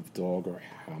type of dog or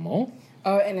animal.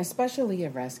 Oh, and especially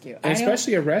a rescue. And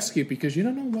especially a rescue, because you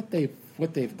don't know what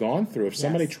they've gone through. If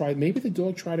somebody maybe the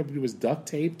dog was duct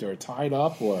taped or tied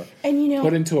up or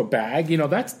put into a bag.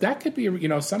 That could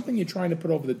be something you're trying to put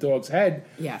over the dog's head.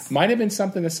 Yes, might have been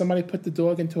something that somebody put the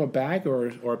dog into a bag or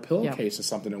a pillowcase or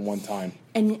something at one time.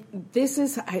 And this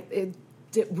is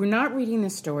we're not reading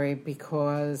this story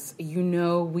because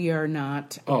we are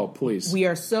not. Oh, please! We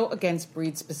are so against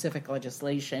breed-specific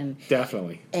legislation.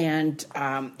 Definitely. And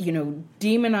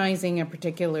demonizing a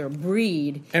particular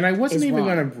breed. And I wasn't even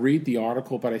going to read the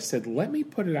article, but I said, let me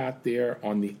put it out there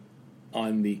on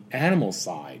the animal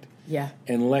side. Yeah.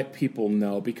 And let people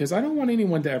know, because I don't want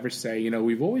anyone to ever say,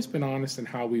 we've always been honest in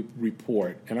how we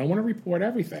report, and I want to report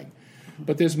everything.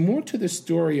 But there's more to the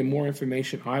story and more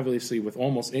information, obviously, with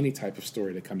almost any type of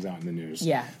story that comes out in the news.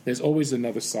 Yeah. There's always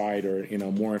another side or,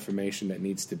 more information that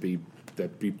needs to be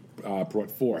brought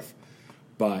forth.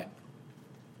 But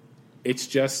it's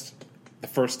just the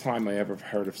first time I ever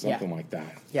heard of something like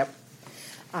that. Yep.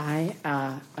 I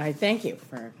thank you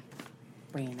for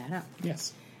bringing that up.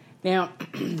 Yes. Now,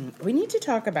 we need to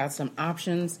talk about some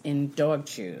options in dog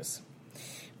chews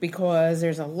because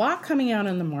there's a lot coming out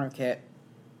on the market.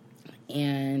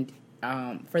 And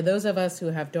for those of us who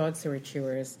have dogs who are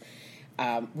chewers,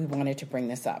 we wanted to bring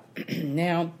this up.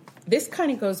 Now, this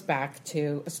kind of goes back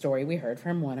to a story we heard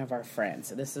from one of our friends.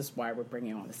 So this is why we're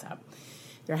bringing all this up.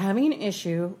 They're having an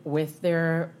issue with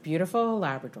their beautiful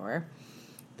Labrador.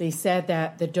 They said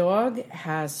that the dog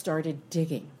has started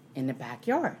digging in the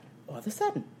backyard. All of a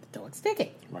sudden, the dog's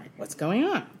digging. Right. What's going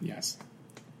on? Yes.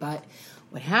 But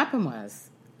what happened was,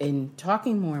 in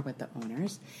talking more with the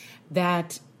owners,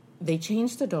 that they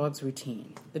changed the dog's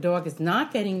routine. The dog is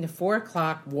not getting the 4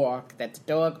 o'clock walk that the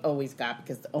dog always got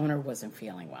because the owner wasn't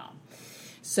feeling well.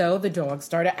 So the dog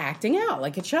started acting out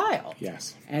like a child.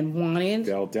 Yes. And wanted...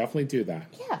 They'll definitely do that.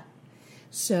 Yeah.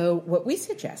 So what we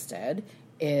suggested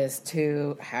is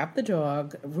to have the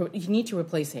dog... You need to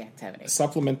replace the activity.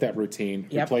 Supplement that routine.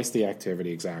 Yep. Replace the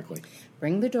activity, exactly.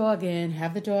 Bring the dog in,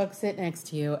 have the dog sit next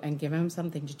to you, and give him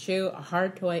something to chew, a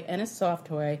hard toy and a soft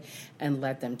toy, and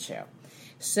let them chew.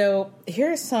 So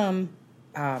here are some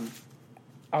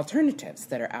alternatives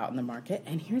that are out in the market,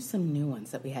 and here's some new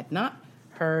ones that we had not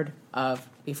heard of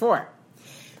before.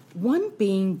 One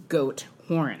being goat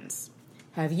horns.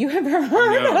 Have you ever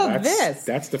heard of this?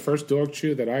 That's the first dog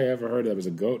chew that I ever heard of was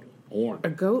a goat horn. A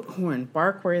goat horn.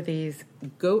 Barkworthy's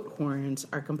goat horns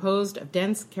are composed of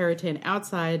dense keratin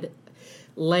outside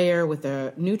layer with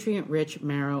a nutrient-rich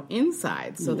marrow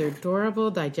inside. So they're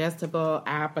durable, digestible,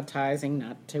 appetizing,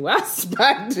 not to us,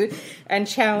 but and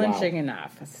challenging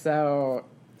enough. So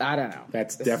I don't know.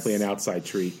 That's definitely an outside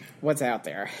treat. What's out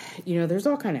there? You know, there's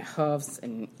all kind of hoofs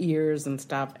and ears and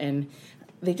stuff, and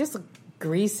they just look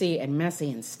greasy and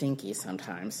messy and stinky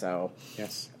sometimes. So,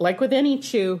 yes, like with any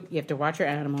chew, you have to watch your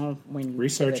animal when you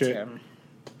research it,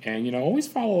 and always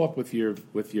follow up with your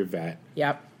vet.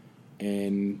 Yep.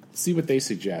 And see what they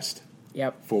suggest.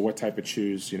 Yep. For what type of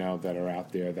chews that are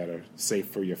out there that are safe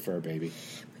for your fur baby.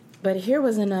 But here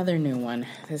was another new one.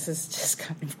 This is just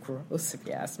kind of gross if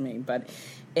you ask me, but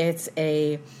it's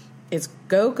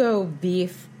Go-Go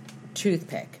beef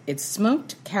toothpick. It's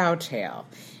smoked cow tail.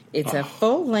 It's a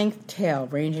full-length tail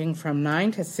ranging from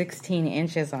 9 to 16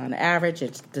 inches on average.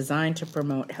 It's designed to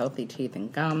promote healthy teeth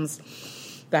and gums.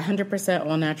 The 100%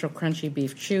 all-natural crunchy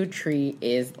beef chew treat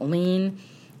is lean.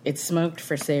 It's smoked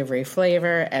for savory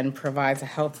flavor and provides a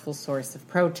healthful source of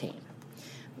protein.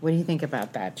 What do you think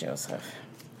about that, Joseph?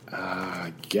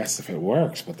 I guess if it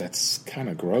works, but that's kind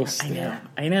of gross there.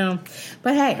 I know.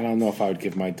 But hey. I don't know if I would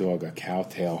give my dog a cow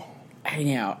tail. I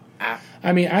know.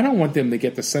 I mean, I don't want them to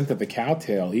get the scent of the cow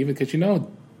tail, even because,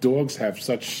 dogs have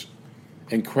such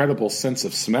incredible sense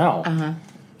of smell. Uh-huh.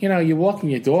 You're walking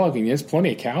your dog, and there's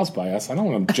plenty of cows by us. I don't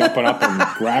want them jumping up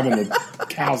and grabbing the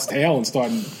cow's tail and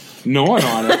starting gnawing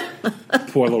on it.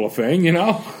 Poor little thing,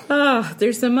 Oh,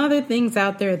 there's some other things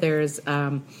out there. There's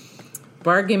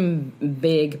Bargain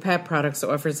Big Pet Products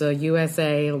offers a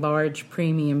USA large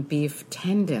premium beef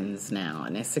tendons now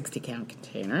in a 60-count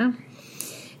container.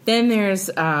 Then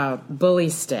there's bully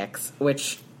sticks,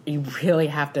 which you really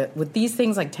have to, with these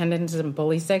things like tendons and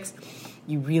bully sticks,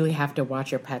 you really have to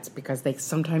watch your pets because they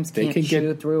sometimes can't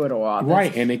chew through it all.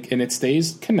 Right, and it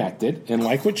stays connected. And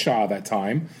like with Shaw that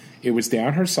time, it was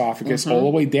down her esophagus all the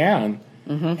way down.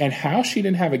 Mm-hmm. And how she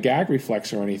didn't have a gag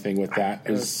reflex or anything with that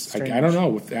is, I don't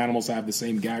know if animals have the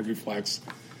same gag reflex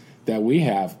that we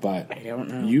have, but I don't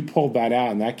know. You pulled that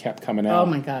out and that kept coming out. Oh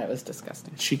my God, it was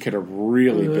disgusting. She could have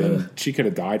really she could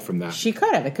have died from that. She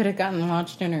could have. It could have gotten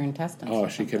lodged in her intestines. Oh,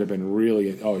 she could have been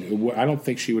really, I don't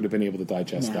think she would have been able to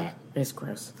digest that. It's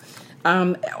gross.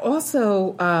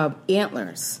 Also,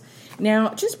 antlers.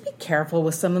 Now, just be careful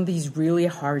with some of these really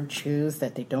hard chews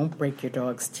that they don't break your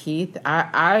dog's teeth.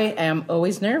 I am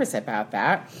always nervous about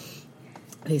that.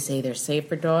 They say they're safe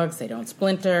for dogs, they don't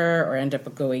splinter or end up a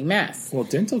gooey mess. Well,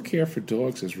 dental care for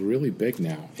dogs is really big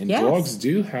now. And yes. Dogs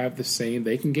do have the same,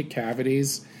 they can get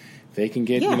cavities, they can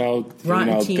get,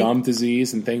 teeth. Gum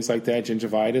disease and things like that,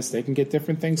 gingivitis, they can get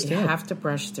different things too. You have to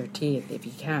brush their teeth if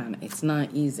you can. It's not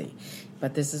easy.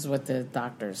 But this is what the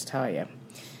doctors tell you.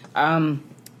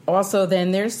 Also,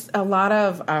 then there's a lot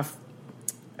of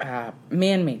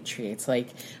man-made treats like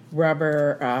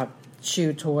rubber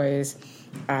chew toys.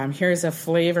 Here's a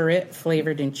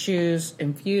flavored in chews,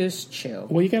 infused chew.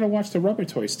 Well, you got to watch the rubber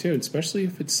toys too, especially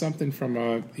if it's something from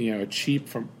a cheap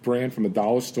brand from a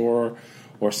dollar store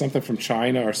or something from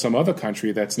China or some other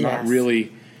country that's not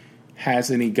really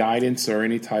has any guidance or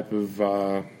any type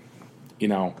of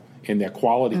in their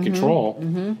quality control,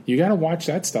 you got to watch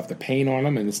that stuff, the paint on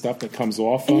them and the stuff that comes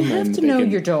off them. You have to know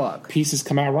your dog. Pieces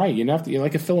come out right. You have to,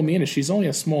 like a Philomena, she's only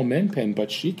a small min pin,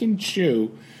 but she can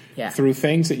chew through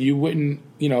things that you wouldn't,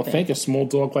 think a small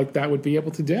dog like that would be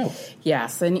able to do.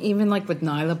 Yes, and even like with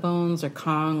Nylabones or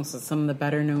Kongs or some of the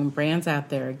better known brands out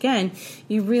there, again,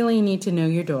 you really need to know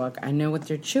your dog. I know what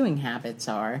their chewing habits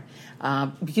are.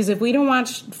 Because if we don't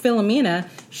watch Philomena,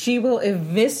 she will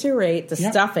eviscerate the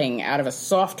stuffing out of a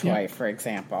soft toy, for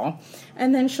example,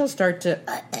 and then she'll start to...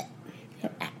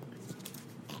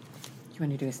 You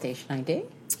want to do a station ID?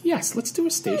 Yes, let's do a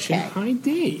station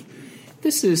ID.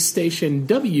 This is station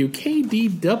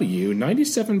WKDW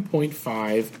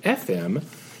 97.5 FM,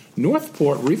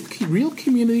 Northport Real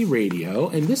Community Radio,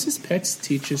 and this is Pets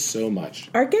Teach Us So Much.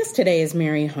 Our guest today is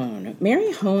Mary Hone.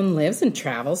 Mary Hone lives and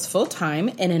travels full-time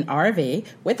in an RV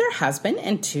with her husband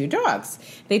and 2 dogs.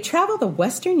 They travel the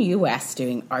western U.S.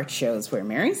 doing art shows where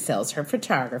Mary sells her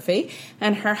photography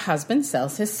and her husband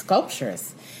sells his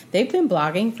sculptures. They've been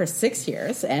blogging for 6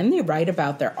 years, and they write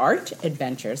about their art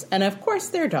adventures and, of course,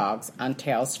 their dogs on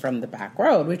Tales from the Back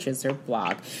Road, which is their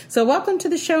blog. So welcome to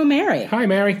the show, Mary. Hi,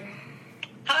 Mary.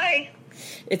 Hi.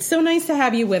 It's so nice to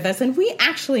have you with us. And we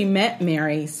actually met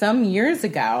Mary some years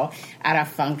ago at a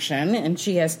function, and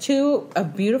she has 2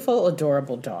 beautiful,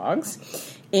 adorable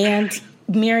dogs. And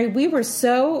Mary, we were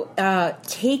so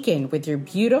taken with your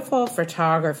beautiful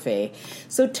photography.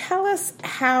 So tell us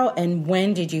how and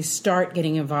when did you start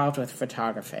getting involved with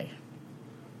photography?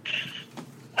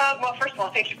 Well, first of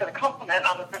all, thank you for the compliment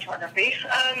on the photography.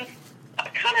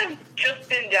 I've kind of just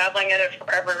been dabbling in it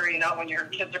forever. When your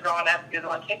kids are growing up, you're the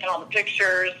one taking all the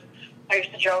pictures. I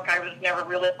used to joke I was never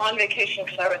really on vacation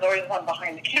because I was always one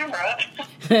behind the camera.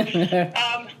 And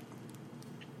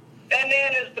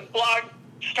then as the blog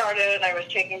started, I was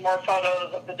taking more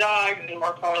photos of the dogs and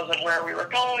more photos of where we were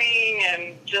going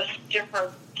and just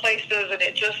different places, and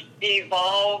it just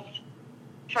evolved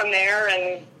from there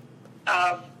and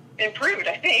improved,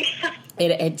 I think.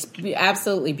 It's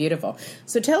absolutely beautiful.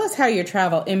 So tell us how your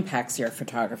travel impacts your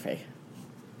photography.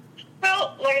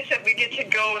 Well, like I said, we get to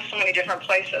go so many different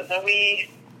places, and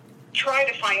we try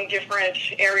to find different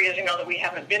areas, that we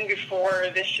haven't been before.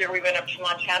 This year we went up to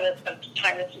Montana and spent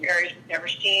time in some areas we've never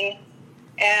seen.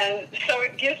 And so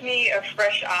it gives me a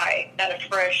fresh eye and a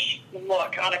fresh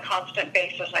look on a constant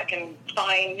basis. I can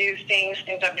find new things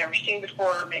I've never seen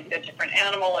before, maybe a different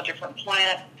animal, a different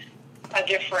plant, a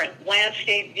different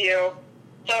landscape view.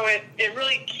 So it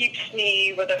really keeps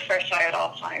me with a fresh eye at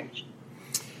all times.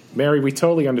 Mary, we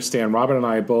totally understand. Robbin and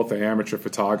I both are amateur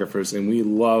photographers, and we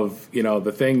love,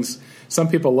 the things. Some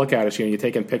people look at us, you're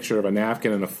taking a picture of a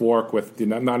napkin and a fork with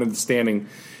not understanding,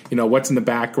 what's in the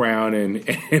background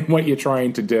and what you're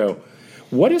trying to do.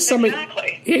 What is some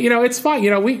exactly? It's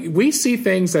fine. We see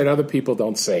things that other people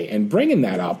don't see. And bringing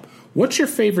that up, what's your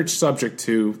favorite subject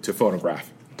to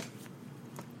photograph?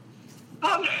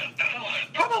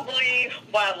 Probably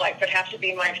wildlife would have to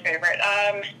be my favorite.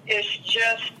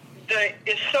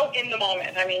 It's so in the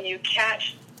moment. I mean, you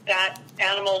catch that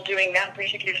animal doing that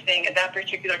particular thing at that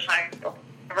particular time.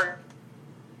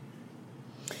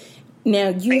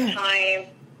 Now time.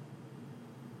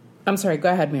 I'm sorry.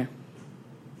 Go ahead, Mary.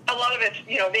 A lot of it's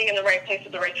being in the right place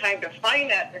at the right time to find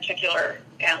that particular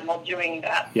animal doing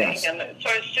that thing, and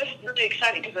so it's just really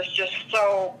exciting because it's just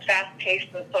so fast paced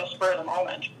and so spur of the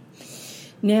moment.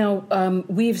 Now,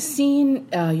 we've seen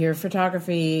your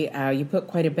photography. You put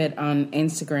quite a bit on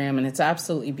Instagram, and it's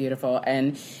absolutely beautiful.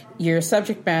 And your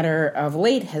subject matter of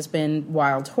late has been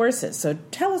wild horses. So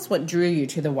tell us what drew you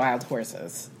to the wild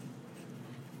horses.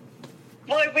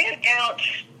 Well, I went out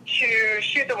to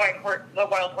shoot the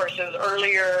wild horses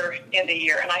earlier in the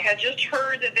year, and I had just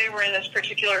heard that they were in this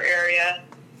particular area.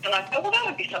 And I thought, well, that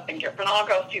would be something different. I'll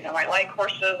go see them. I like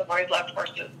horses. I've always loved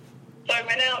horses. So I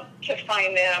went out to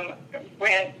find them,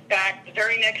 went back the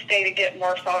very next day to get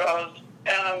more photos,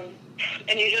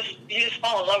 and you just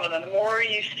fall in love with them. The more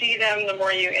you see them, the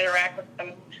more you interact with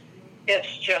them,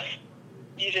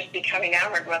 you just become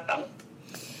enamored with them.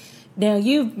 Now,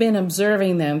 you've been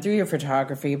observing them through your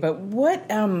photography, but what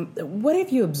have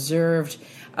you observed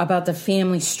about the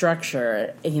family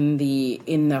structure in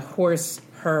the horse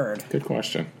herd? Good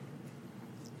question.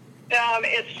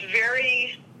 It's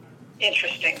very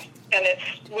interesting, and it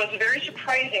was very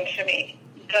surprising to me.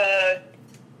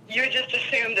 You just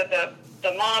assume that the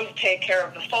moms take care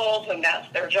of the foals, and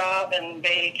that's their job, and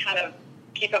they kind of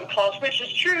keep them close, which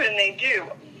is true, and they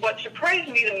do. What surprised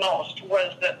me the most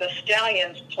was that the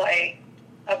stallions play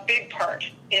a big part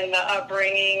in the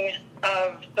upbringing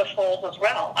of the foals as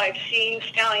well. I've seen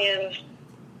stallions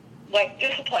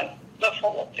discipline the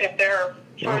foals if they're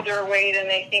further away than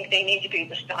they think they need to be.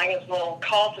 The stallions will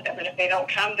call to them, and if they don't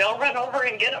come, they'll run over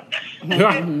and get them.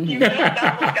 You know,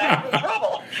 that those guys in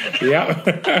trouble.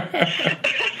 Yeah.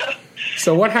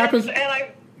 So what happens?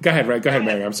 Go ahead,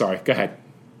 Mary. I'm sorry. Go ahead.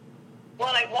 When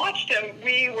I watched him,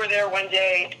 we were there one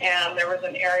day, and there was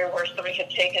an area where somebody had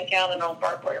taken down an old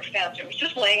barbed wire fence. It was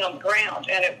just laying on the ground,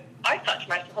 and I thought to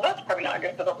myself, well, that's probably not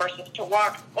good for the horses to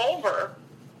walk over.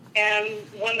 And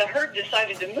when the herd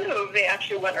decided to move, they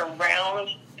actually went around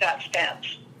that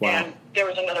fence. Wow. And there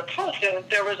was another post, and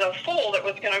there was a foal that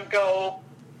was going to go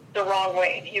the wrong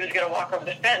way. He was going to walk over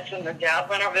the fence, and the dad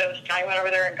went over there, this guy went over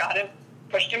there and got him,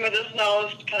 pushed him with his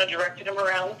nose, kind of directed him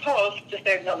around the post to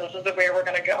say, no, this is the way we're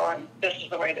going to go, and this is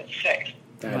the way that's safe.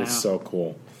 That is so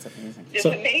cool. That's amazing. It's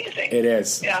amazing. It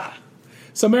is. Yeah.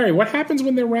 So, Mary, what happens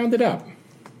when they're rounded up?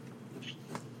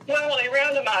 Well, when they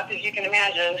round them up, as you can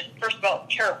imagine, first of all,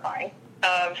 terrifying.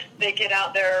 They get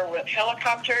out there with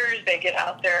helicopters. They get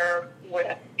out there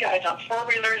with guys on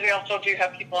four-wheelers. They also do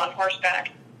have people on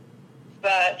horseback.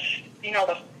 But, you know,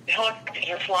 the helicopters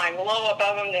are flying low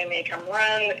above them. They make them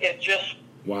run. It just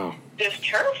is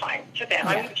terrifying to them.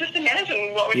 I mean, just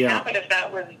imagine what would happen if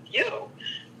that was you.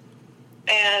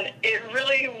 And it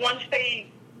really, once they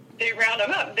round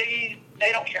them up, they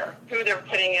don't care who they're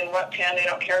putting in what pen. They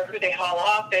don't care who they haul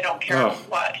off. They don't care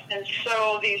what. And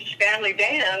so these family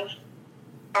bands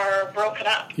are broken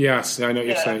up. Yes, I know what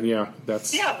you're saying. Yeah,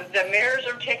 that's... Yeah, the mares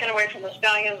are taken away from the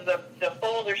stallions. The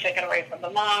foals are taken away from the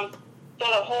mom. So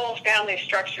the whole family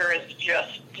structure is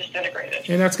just disintegrated.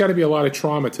 And that's got to be a lot of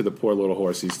trauma to the poor little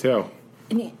horsies, too.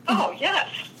 Oh, yes.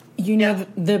 You know,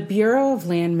 the Bureau of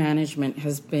Land Management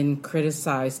has been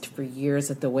criticized for years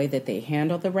at the way that they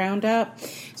handle the roundup.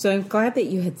 So I'm glad that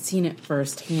you had seen it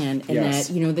firsthand and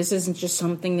that, you know, this isn't just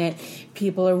something that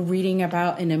people are reading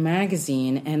about in a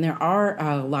magazine. And there are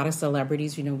a lot of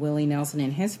celebrities, you know, Willie Nelson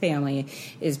and his family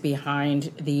is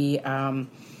behind the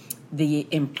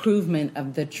improvement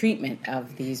of the treatment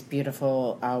of these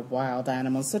beautiful wild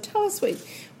animals. So tell us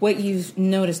what you've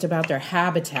noticed about their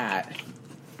habitat.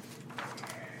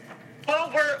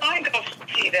 Well, where I go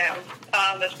see them,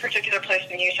 this particular place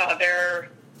in Utah, there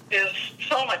is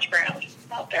so much ground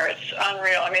out there. It's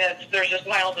unreal. I mean, there's just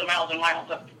miles and miles and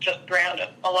miles of just ground,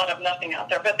 a lot of nothing out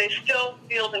there. But they still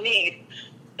feel the need.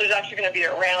 There's actually going to be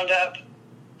a roundup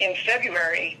in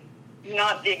February,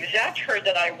 not the exact herd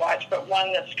that I watch, but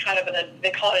one that's kind of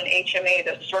they call it an HMA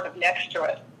that's sort of next to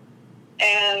it.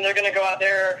 And they're going to go out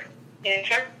there in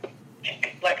February,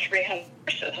 like 300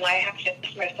 horses, and I have to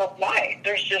ask myself why.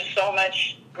 There's just so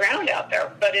much ground out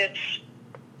there, but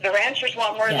the ranchers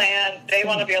want more land. They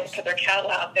want to be able to put their cattle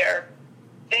out there.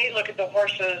 They look at the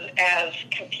horses as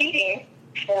competing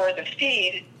for the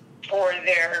feed for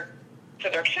their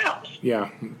cows. Yeah,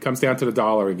 it comes down to the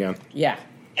dollar again. Yeah.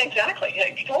 Exactly.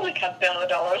 It totally comes down to the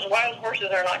dollars. Wild horses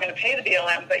are not going to pay the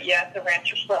BLM, but yet the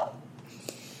ranchers will.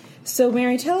 So,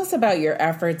 Mary, tell us about your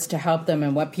efforts to help them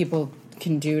and what people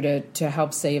can do to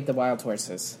help save the wild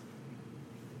horses.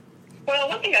 Well,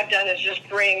 one thing I've done is just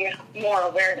bring more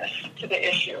awareness to the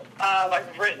issue.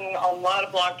 I've written a lot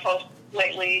of blog posts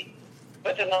lately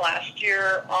within the last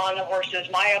year on the horses,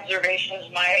 my observations,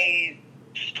 my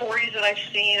stories that I've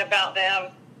seen about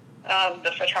them,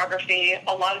 the photography.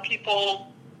 A lot of people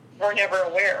were never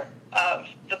aware of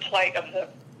the plight of the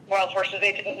wild horses.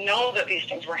 They didn't know that these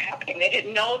things were happening. They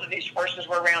didn't know that these horses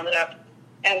were rounded up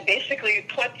and basically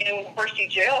put in horsey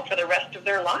jail for the rest of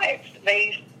their lives.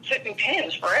 They sit in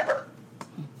pens forever,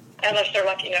 unless they're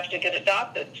lucky enough to get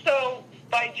adopted. So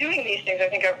by doing these things, I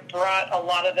think I've brought a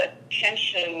lot of the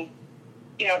attention,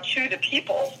 you know, to the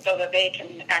people so that they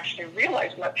can actually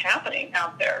realize what's happening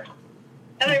out there.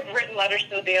 And I've written letters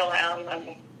to the BLM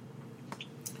and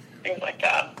things like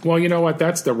that. Well, you know what?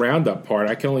 That's the roundup part.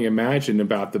 I can only imagine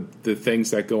about the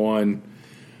things that go on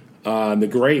the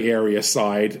gray area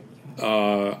side.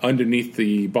 Underneath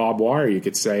the barbed wire, you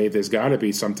could say there's got to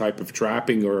be some type of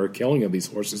trapping or killing of these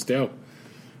horses too.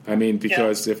 I mean,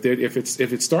 because if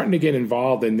it's starting to get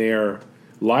involved in their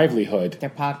livelihood, their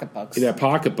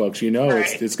pocketbooks, you know,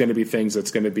 it's going to be things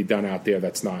that's going to be done out there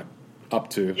that's not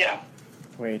up to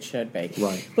where it should be.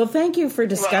 Right. Well, thank you for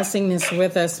discussing this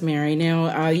with us, Mary.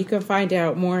 Now, you can find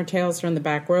out more Tales from the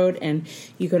Back Road, and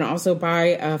you can also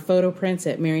buy photo prints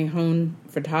at Mary Hone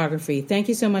Photography. Thank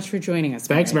you so much for joining us,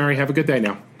 Thanks, Mary. Have a good day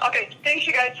now. Okay. Thanks,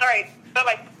 you guys. All right.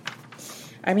 Bye-bye.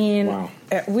 I mean,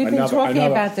 we've been talking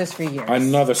about this for years.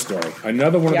 Another story.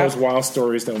 Another one of those wild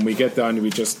stories that when we get done,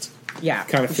 we just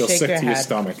kind of feel sick to your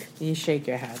stomach. You shake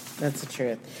your head. That's the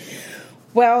truth.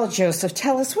 Well, Joseph,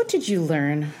 tell us, what did you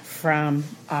learn from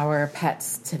our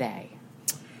pets today?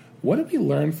 What did we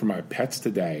learn from our pets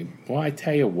today? Well, I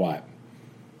tell you what.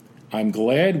 I'm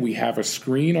glad we have a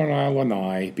screen on our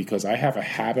lanai because I have a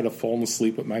habit of falling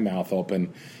asleep with my mouth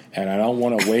open, and I don't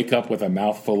want to wake up with a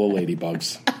mouth full of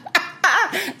ladybugs.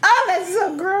 Oh, that's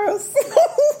so gross.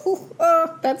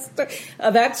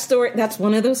 That story. That's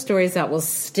one of those stories that will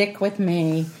stick with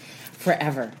me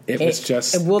forever. It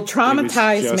will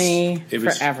traumatize me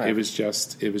forever. It was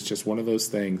just one of those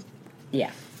things.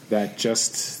 Yeah.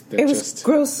 It was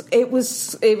gross. It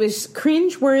was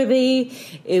cringeworthy.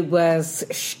 It was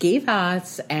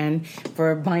schivats, and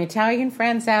for my Italian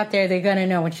friends out there, they're gonna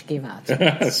know what schivats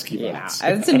is. Schivats.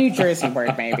 Yeah, it's a New Jersey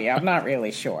word, maybe. I'm not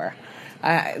really sure.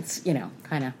 It's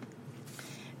kind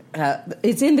of.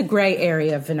 It's in the gray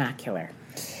area of vernacular.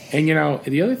 And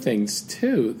the other things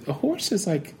too. A horse is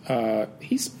like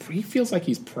he feels like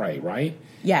he's prey, right?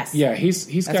 Yes. Yeah, he's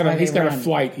got a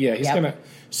flight. Yeah, he's gonna.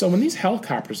 So when these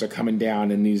helicopters are coming down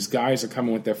and these guys are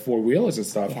coming with their four-wheelers and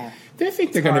stuff, they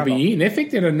think they're going to be eaten. They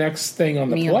think they're the next thing on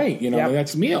the plate, the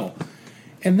next meal.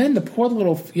 And then the poor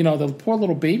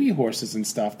little baby horses and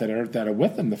stuff that are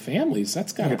with them, the families,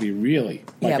 that's got to be really,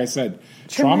 like I said,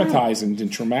 traumatizing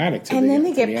and traumatic to and then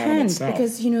they to get the animal penned itself.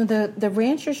 because the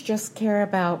ranchers just care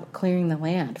about clearing the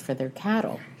land for their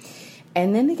cattle.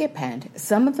 And then they get penned.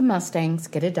 Some of the Mustangs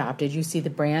get adopted. You see the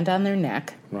brand on their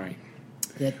neck. Right.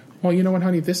 Well, you know what,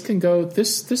 honey? This can go.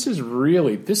 This is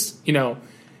really this. You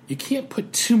can't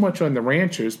put too much on the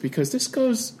ranchers because this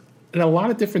goes in a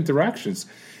lot of different directions.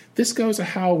 This goes to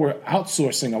how we're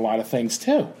outsourcing a lot of things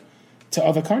too to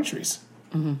other countries.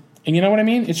 Mm-hmm. And you know what I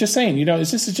mean? It's just saying.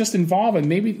 This is just involving.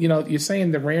 Maybe you're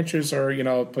saying the ranchers are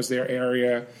because their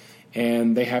area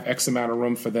and they have X amount of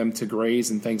room for them to graze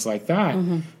and things like that.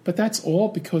 Mm-hmm. But that's all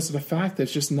because of the fact that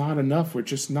it's just not enough. We're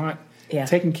just not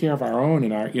taking care of our own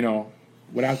and our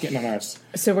without getting on our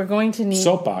so we're going to need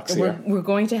soapbox here. We're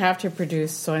going to have to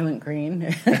produce Soylent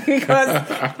Green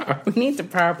because we need the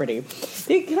property.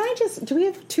 Do we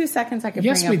have 2 seconds? I could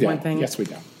bring up one thing. Yes, we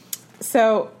do.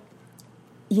 So,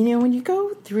 when you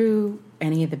go through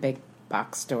any of the big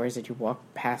box stores that you walk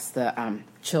past the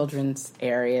children's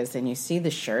areas and you see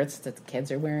the shirts that the kids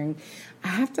are wearing, I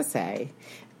have to say,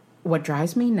 what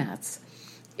drives me nuts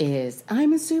is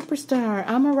I'm a superstar,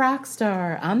 I'm a rock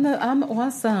star, I'm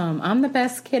awesome, I'm the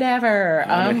best kid ever.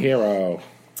 I'm a hero.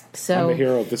 I'm the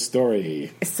hero of the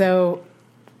story. So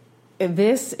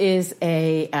this is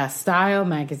a style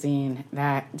magazine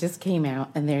that just came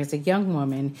out, and there's a young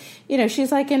woman,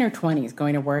 she's like in her 20s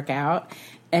going to work out,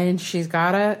 and she's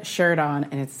got a shirt on,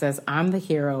 and it says, I'm the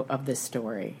hero of this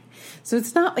story. So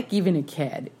it's not like even a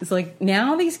kid. It's like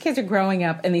now these kids are growing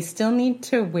up and they still need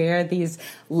to wear these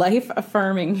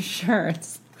life-affirming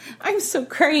shirts. I'm so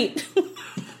great.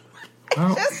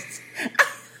 Well,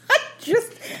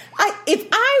 if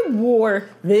I wore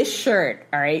this shirt,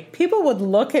 all right, people would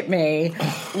look at me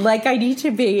like I need to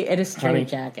be in a straight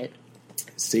jacket.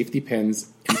 Safety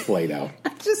pins and Play-Doh. I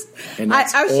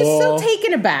was just so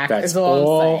taken aback. That's is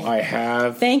all I'm saying. I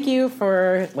have. Thank you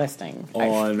for listening.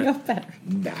 On I feel better.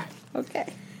 That.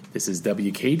 Okay. This is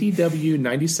WKDW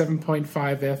 97.5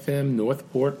 FM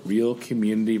Northport Real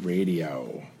Community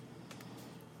Radio.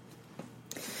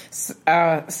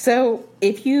 So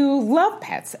if you love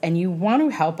pets and you want to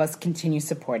help us continue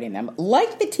supporting them,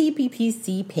 like the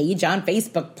TPPC page on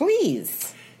Facebook,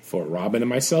 please. For Robbin and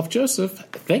myself, Joseph,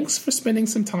 thanks for spending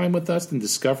some time with us and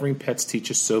discovering pets teach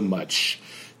us so much.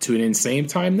 Tune in same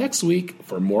time next week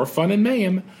for more fun and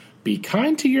mayhem. Be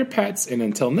kind to your pets, and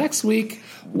until next week,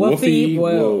 woofy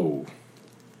whoa.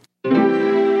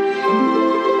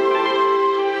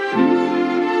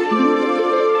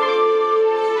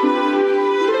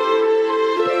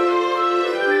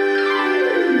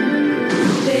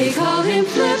 They call him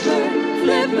Flipper,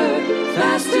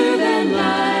 faster than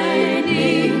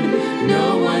lightning.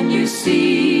 No one you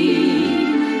see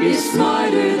is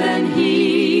smarter than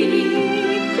he.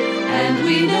 And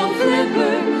we know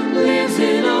Flipper lives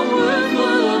in a world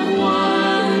full of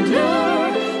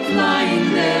wonder,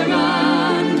 flying there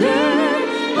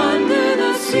under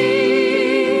the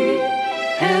sea.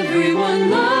 Everyone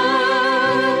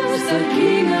loves the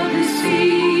king of the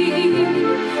sea,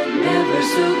 ever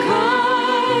so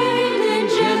kind and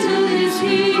gentle is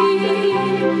he.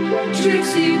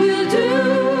 Tricks he will do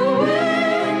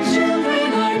when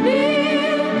children are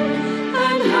near,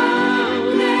 and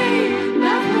how they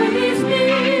laugh when he's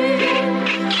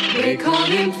near. They call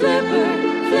him Flipper,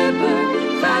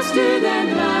 faster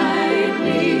than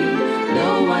lightning.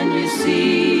 No one you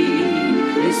see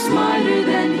is smarter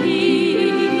than he.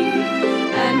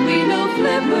 And we know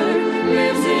Flipper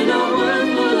lives in a